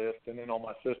 on my list, and then on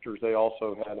my sisters they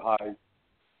also had high.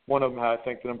 One of them had, I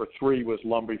think, the number 3 was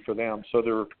Lumbee for them.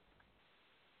 So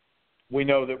we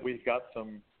know that we've got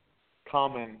some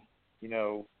common,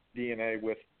 DNA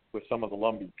with some of the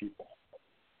Lumbee people.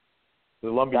 The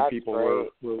Lumbee people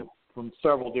were from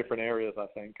several different areas, I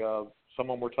think. Some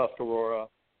of them were Tuscarora,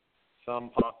 some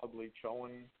possibly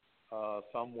Chowan,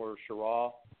 some were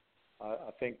Chiraw.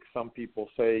 I think some people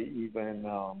say even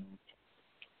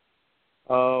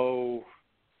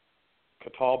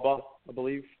Catawba, I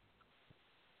believe,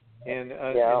 and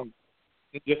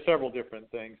just several different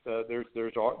things.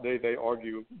 They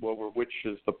argue over which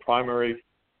is the primary,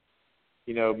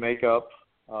 makeup.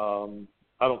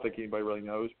 I don't think anybody really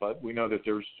knows, but we know that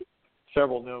there's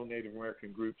several known Native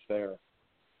American groups there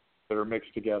that are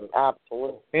mixed together.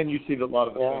 Absolutely. And you see a lot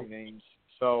of the same names.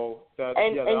 So the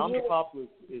Omnipop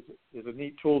is a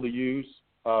neat tool to use.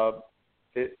 I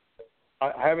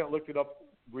haven't looked it up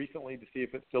recently to see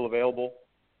if it's still available,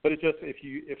 but it's just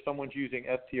if someone's using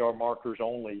STR markers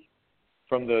only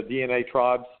from the DNA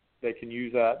tribes, they can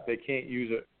use that. They can't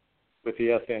use it with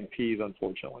the SNPs,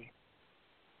 unfortunately.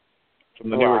 From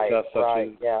the newer tests such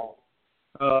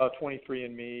as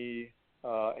 23andMe,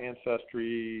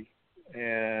 Ancestry,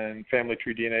 and Family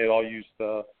Tree DNA, all use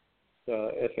the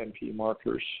SNP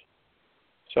markers.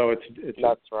 So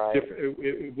that's right.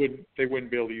 They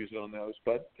wouldn't be able to use it on those.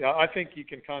 But I think you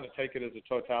can kind of take it as a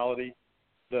totality.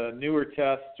 The newer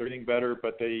tests are getting better,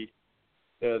 but the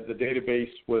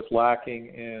database was lacking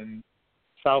in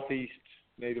Southeast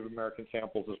Native American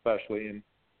samples, especially. And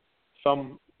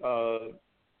some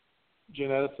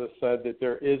geneticists said that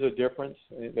there is a difference.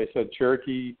 They said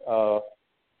Cherokee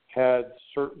had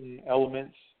certain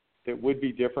elements that would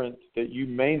be different that you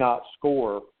may not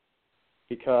score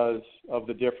because of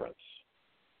the difference.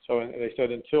 So they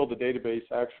said until the database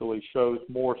actually shows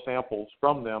more samples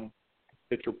from them,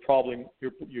 that you're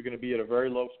going to be at a very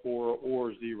low score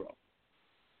or 0,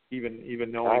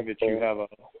 even knowing that you have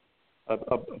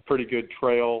a pretty good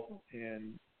trail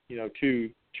in to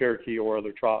Cherokee or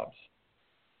other tribes.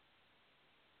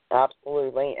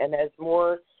 Absolutely, and as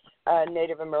more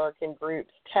Native American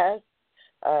groups test,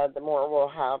 the more we'll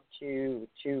have to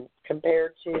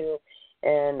compare to.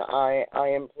 And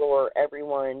I implore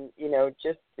everyone,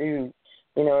 just to,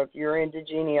 if you're into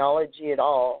genealogy at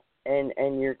all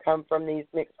and you come from these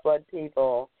mixed blood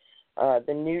people,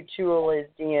 the new tool is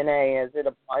DNA as it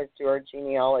applies to our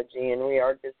genealogy, and we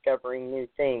are discovering new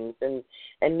things and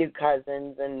new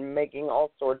cousins and making all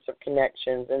sorts of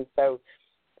connections. And so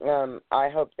I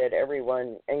hope that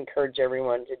encourage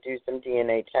everyone to do some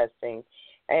DNA testing.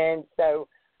 And so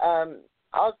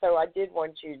also, I did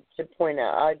want to point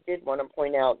out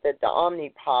that the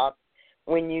Omnipop,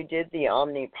 when you did the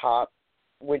Omnipop,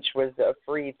 which was a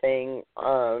free thing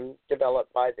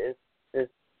developed by this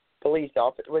police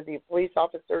officer, was he a police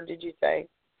officer, did you say?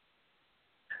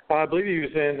 I believe he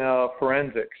was in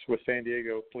forensics with San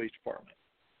Diego Police Department.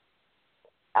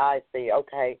 I see,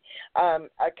 okay.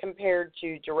 Compared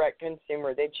to direct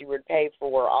consumer that you would pay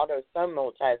for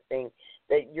autosomal testing,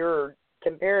 that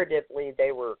comparatively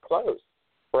they were close.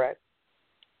 Correct.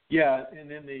 Yeah, and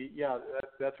then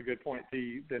that's a good point.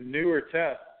 The newer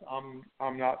tests,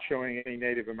 I'm not showing any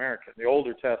Native American. The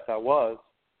older tests I was,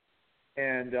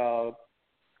 and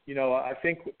I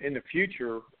think in the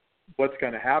future what's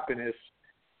going to happen is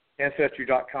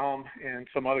Ancestry.com and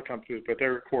some other companies, but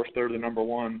they're the number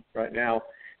one right now.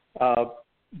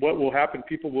 What will happen?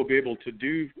 People will be able to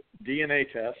do DNA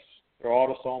tests, or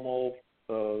autosomal,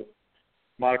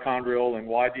 mitochondrial, and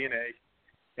Y-DNA,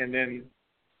 and then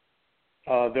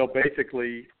they'll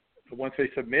basically, once they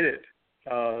submit it,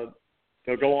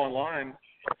 they'll go online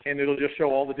and it'll just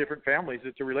show all the different families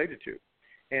that they're related to.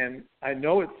 And I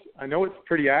know it's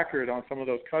pretty accurate on some of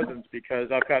those cousins,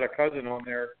 because I've got a cousin on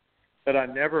there that I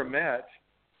never met,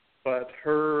 but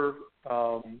her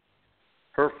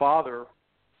father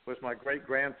was my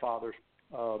great-grandfather's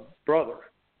brother.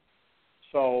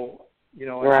 So, you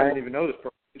know, and I didn't even know this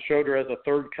person. It showed her as a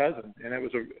third cousin, and it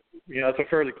was it's a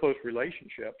fairly close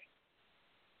relationship.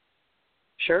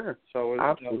 Sure. So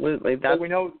absolutely. So we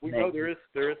know there is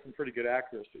some pretty good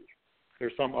accuracy.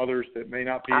 There's some others that may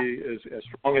not be as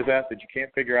strong as that you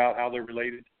can't figure out how they're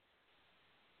related.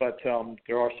 But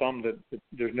there are some that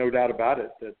there's no doubt about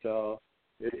it that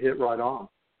it hit right on.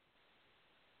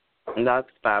 That's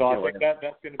fabulous. So I think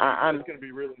that's going to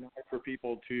be really nice for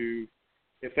people to,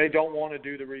 if they don't want to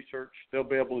do the research, they'll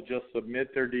be able to just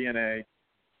submit their DNA,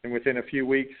 and within a few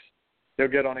weeks, they'll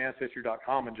get on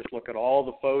Ancestry.com and just look at all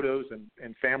the photos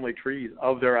and family trees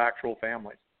of their actual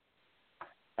families.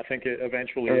 I think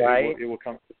eventually it will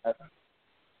come to that.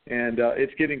 And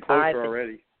it's getting closer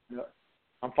already.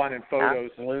 I'm finding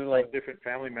photos of different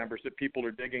family members that people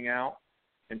are digging out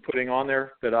and putting on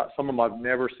there that some of them I've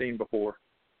never seen before.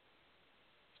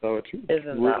 So it's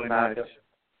really nice.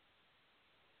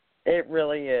 It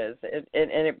really is.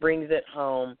 And it brings it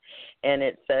home, and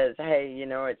it says, hey, you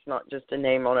know, it's not just a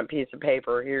name on a piece of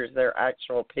paper. Here's their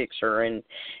actual picture.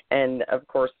 And of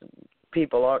course,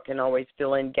 people can always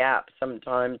fill in gaps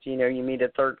sometimes. You know, you meet a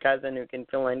third cousin who can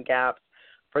fill in gaps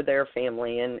for their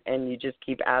family, and you just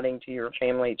keep adding to your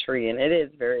family tree, and it is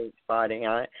very exciting.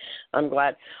 I'm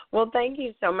glad. Well, thank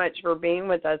you so much for being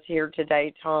with us here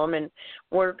today, Tom, and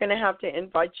we're going to have to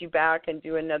invite you back and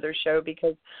do another show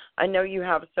because I know you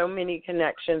have so many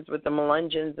connections with the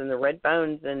Melungeons and the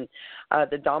Redbones and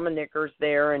the Dominickers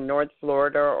there in North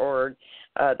Florida or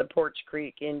the Porch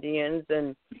Creek Indians,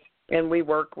 and we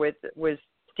work with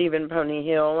Stephen Pony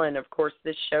Hill, and of course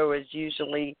this show is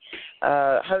usually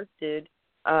hosted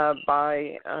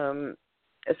by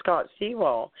Scott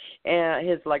Sewall and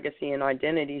his Legacy and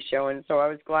Identity show, and so I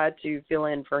was glad to fill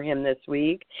in for him this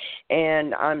week,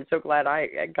 and I'm so glad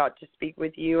I got to speak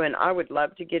with you, and I would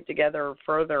love to get together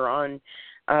further on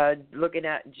looking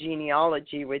at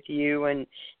genealogy with you and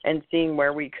seeing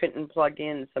where we couldn't plug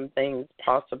in some things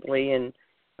possibly and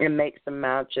make some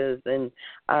matches. And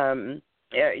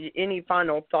any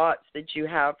final thoughts that you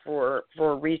have for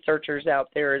researchers out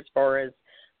there as far as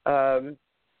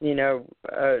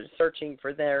searching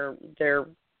for their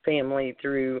family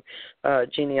through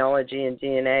genealogy and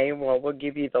DNA? Well, we'll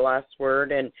give you the last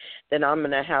word, and then I'm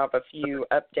going to have a few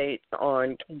updates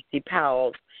on Kayce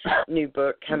Powell's new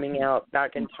book coming out.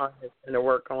 Backintyme is going to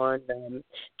work on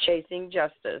Chasing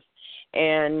Justice.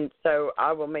 And so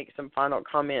I will make some final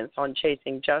comments on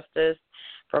Chasing Justice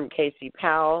from Kayce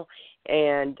Powell,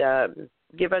 and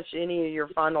give us any of your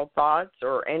final thoughts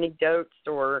or anecdotes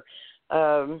or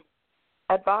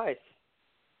advice.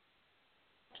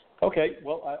 Okay,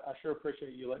 well, I sure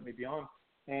appreciate you letting me be on.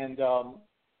 And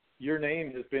your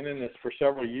name has been in this for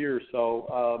several years,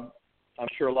 so I'm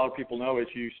sure a lot of people know as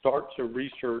you start to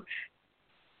research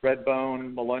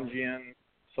Redbone, Melungeon,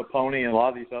 Saponi, and a lot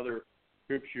of these other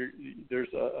groups,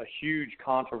 there's a huge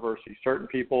controversy. Certain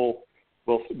people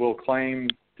will claim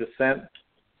descent,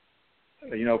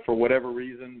 for whatever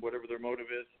reason, whatever their motive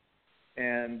is,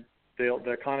 and they'll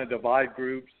kind of divide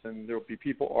groups, and there'll be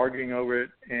people arguing over it.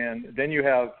 And then you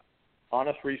have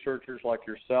honest researchers like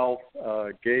yourself,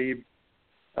 Gabe,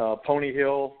 Pony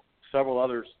Hill, several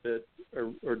others that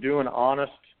are doing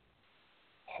honest,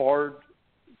 hard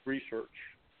research.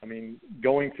 I mean,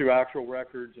 going through actual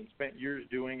records and spent years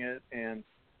doing it, and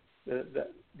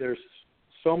there's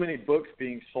so many books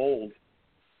being sold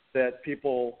that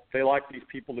they like these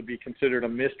people to be considered a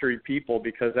mystery people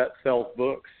because that sells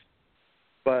books.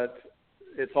 But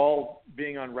it's all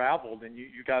being unraveled, and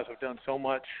you guys have done so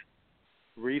much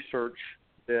research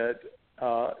that,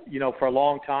 for a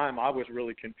long time I was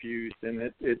really confused,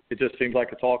 and it just seems like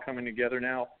it's all coming together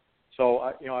now. So,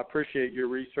 I appreciate your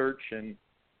research, and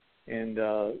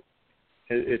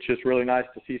it's just really nice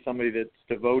to see somebody that's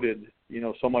devoted,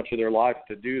 so much of their life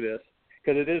to do this,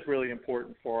 because it is really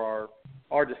important for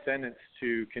our descendants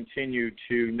to continue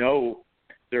to know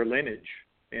their lineage.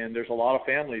 And there's a lot of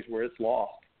families where it's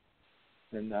lost.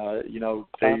 And,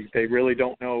 they really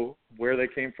don't know where they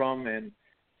came from. And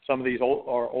some of these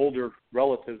are older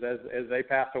relatives, as they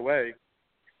pass away,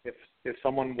 if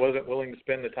someone wasn't willing to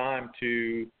spend the time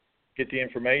to get the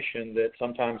information that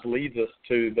sometimes leads us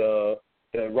to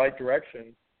the right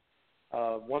direction,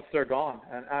 once they're gone.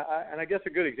 And I guess a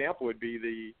good example would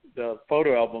be the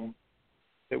photo album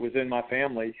that was in my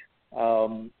family.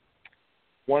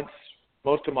 Once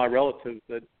most of my relatives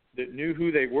that knew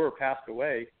who they were passed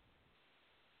away,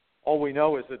 all we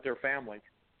know is that they're family,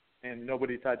 and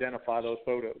nobody's identified those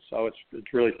photos. So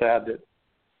it's really sad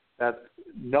that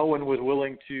no one was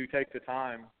willing to take the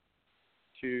time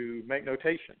to make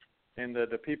notation. And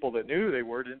the people that knew who they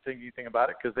were didn't think anything about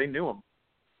it because they knew them.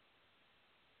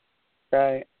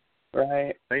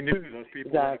 Right. They knew those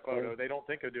people in the photo. They don't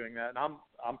think of doing that. And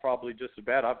I'm probably just as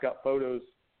bad. I've got photos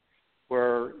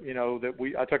where,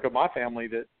 I took of my family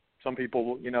that some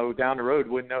people, down the road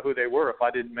wouldn't know who they were if I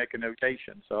didn't make a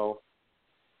notation. So,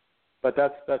 but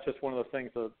that's just one of the things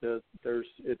that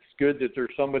it's good that there's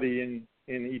somebody in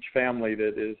each family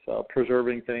that is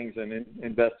preserving things and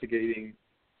investigating,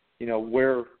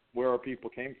 where our people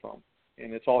came from,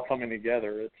 and it's all coming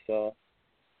together. It's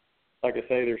like I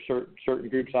say, there's certain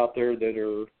groups out there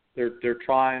that they're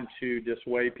trying to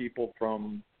dissuade people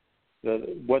from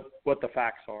what the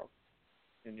facts are,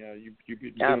 and you've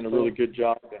been doing a really good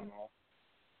job, and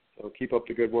so keep up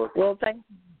the good work. Well,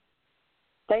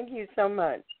 thank you so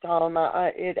much, Tom.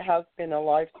 It has been a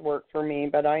life's work for me,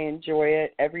 but I enjoy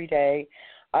it every day.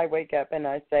 I wake up and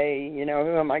I say,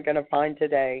 who am I going to find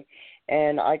today?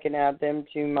 And I can add them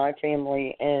to my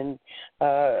family, and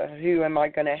who am I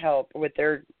going to help with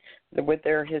their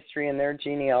history and their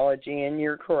genealogy. And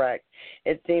you're correct.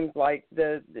 It seems like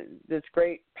this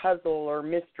great puzzle or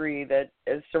mystery that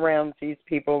surrounds these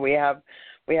people. We have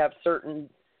certain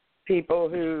people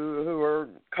who are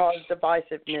cause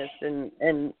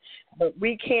divisiveness, but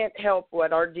we can't help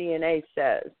what our DNA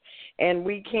says, and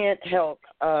we can't help.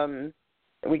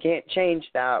 We can't change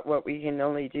that. What we can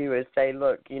only do is say,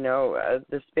 look,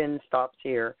 the spin stops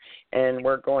here, and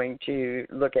we're going to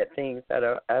look at things at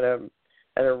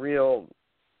a real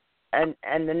an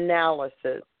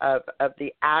analysis of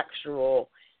the actual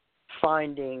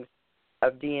findings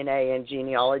of DNA and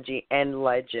genealogy and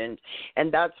legend.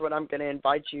 And that's what I'm going to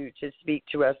invite you to speak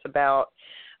to us about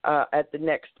at the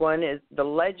next one, is the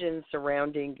legend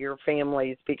surrounding your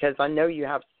families, because I know you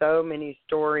have so many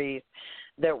stories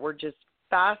that were just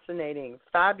fascinating,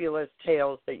 fabulous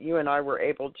tales that you and I were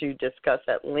able to discuss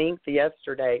at length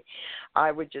yesterday.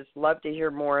 I would just love to hear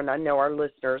more, and I know our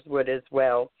listeners would as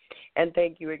well. And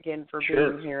thank you again for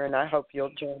being here, and I hope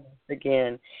you'll join us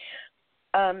again.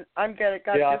 I've got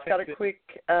a quick.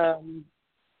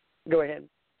 Go ahead.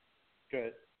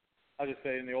 Good. I'll just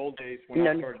say, in the old days when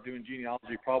I started doing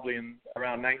genealogy, probably in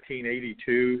around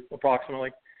 1982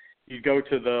 approximately, you'd go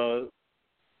to the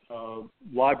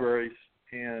libraries,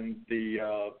 and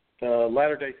the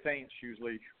Latter-day Saints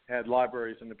usually had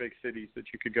libraries in the big cities that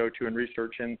you could go to and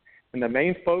research. And the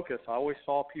main focus I always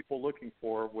saw people looking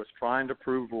for was trying to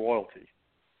prove royalty.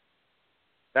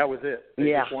 That was it.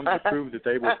 They just wanted to prove that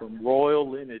they were from royal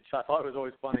lineage. I thought it was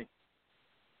always funny.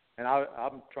 And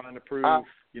I'm trying to prove,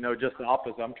 just the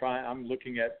opposite. I'm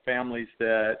looking at families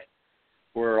that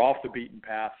were off the beaten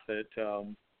path, that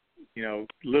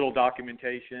little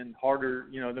documentation, harder,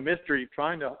 the mystery,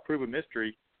 trying to prove a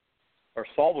mystery or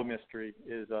solve a mystery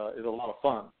is a lot of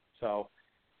fun. So,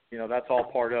 that's all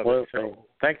part of it. So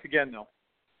thanks again, though.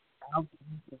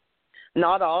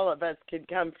 Not all of us could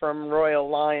come from royal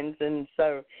lines, and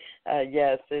so,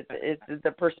 yes, it's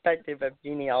the perspective of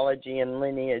genealogy and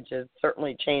lineage has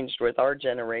certainly changed with our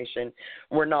generation.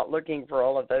 We're not looking for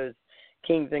all of those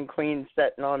kings and queens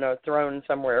sitting on a throne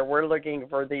somewhere. We're looking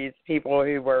for these people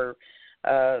who were,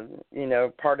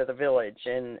 part of the village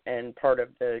and part of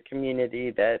the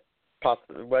community that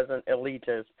possibly wasn't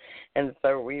elitist. And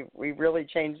so we really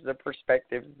changed the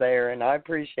perspectives there, and I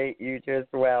appreciate you as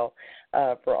well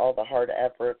for all the hard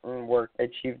effort and work that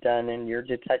you've done in your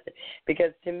detective.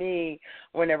 Because to me,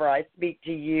 whenever I speak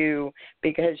to you,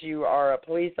 because you are a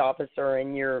police officer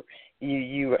and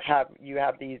you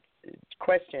have these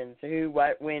questions: who,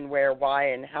 what, when, where,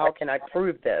 why, and how can I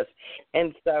prove this?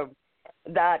 And so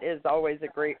that is always a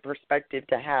great perspective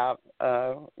to have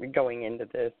going into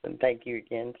this. And thank you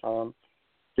again, Tom.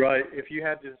 Right. If you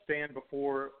had to stand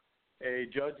before a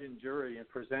judge and jury and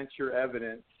present your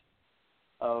evidence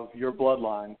of your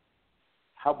bloodline,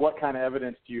 what kind of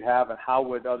evidence do you have, and how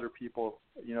would other people,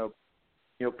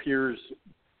 peers,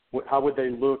 how would they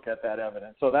look at that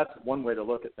evidence? So that's one way to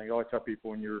look at things. I always tell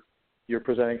people, when you're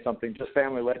presenting something, just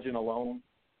family legend alone,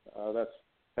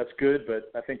 that's good,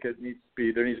 but I think there needs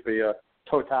to be a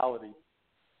totality,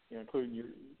 including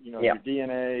your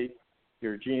DNA,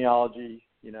 your genealogy,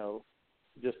 the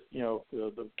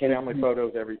family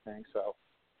photos, everything. So,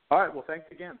 all right. Well, thanks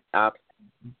again.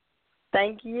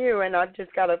 Thank you. And I've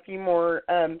just got a few more.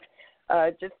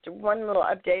 Just one little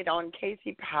update on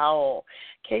Kayce Powell.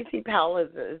 Kayce Powell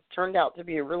has turned out to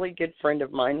be a really good friend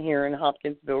of mine here in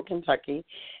Hopkinsville, Kentucky,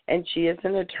 and she is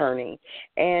an attorney.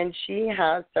 And she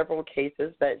has several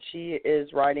cases that she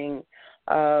is writing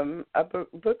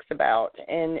books about,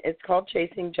 and it's called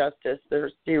Chasing Justice.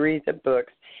 There's a series of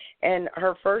books, And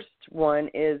her first one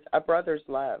is A Brother's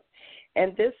Love.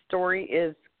 And this story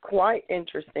is quite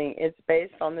interesting. It's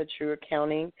based on the true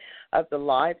accounting of the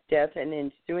life, death, and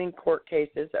ensuing court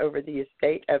cases over the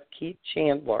estate of Keith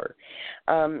Chandler.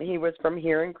 He was from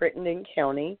here in Critendeon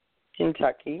County,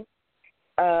 Kentucky.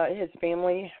 His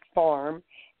family farm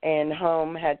and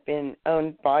home had been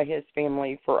owned by his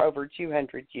family for over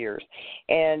 200 years,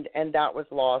 and that was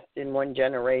lost in one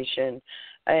generation.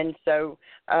 And so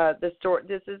this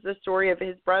is the story of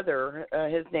his brother.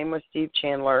 His name was Steve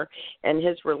Chandler, and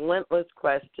his relentless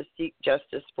quest to seek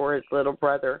justice for his little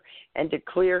brother and to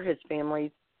clear his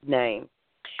family's name.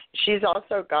 She's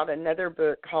also got another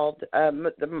book called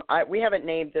we haven't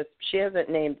named this. She hasn't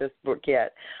named this book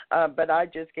yet, but I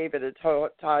just gave it a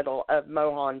title of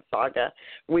Mohon Saga,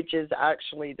 which is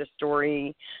actually the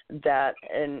story that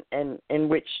in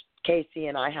which Kayce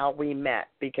and I, how we met,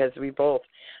 because we both,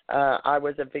 I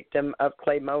was a victim of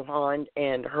Clay Mohon,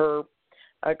 and her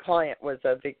client was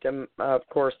a victim, of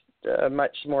course, a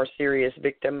much more serious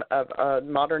victim of a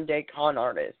modern-day con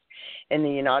artist in the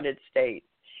United States.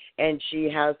 And she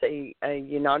has a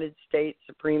United States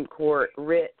Supreme Court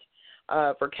writ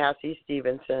for Cassie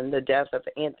Stevenson, the death of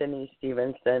Anthony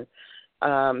Stevenson.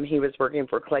 He was working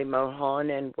for Clay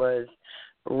Mohon and was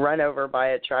run over by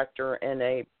a tractor and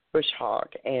a bush hog,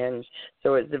 and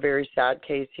so it's a very sad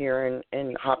case here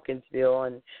in Hopkinsville,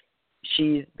 and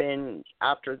she's been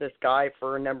after this guy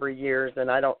for a number of years, and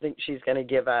I don't think she's going to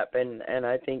give up, and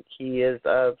I think he is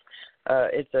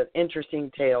it's an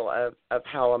interesting tale of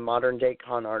how a modern-day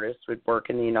con artist would work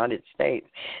in the United States.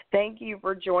 Thank you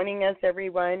for joining us,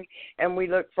 everyone, and we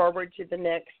look forward to the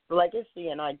next Legacy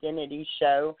and Identity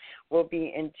show. Will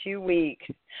be in 2 weeks.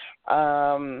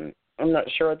 I'm not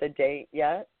sure of the date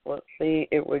yet. Let's see.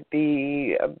 It would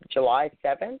be July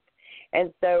 7th.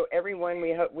 And so, everyone,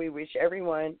 we wish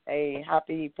everyone a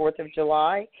happy 4th of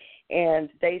July, and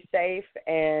stay safe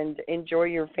and enjoy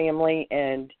your family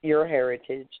and your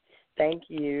heritage. Thank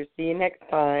you. See you next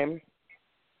time.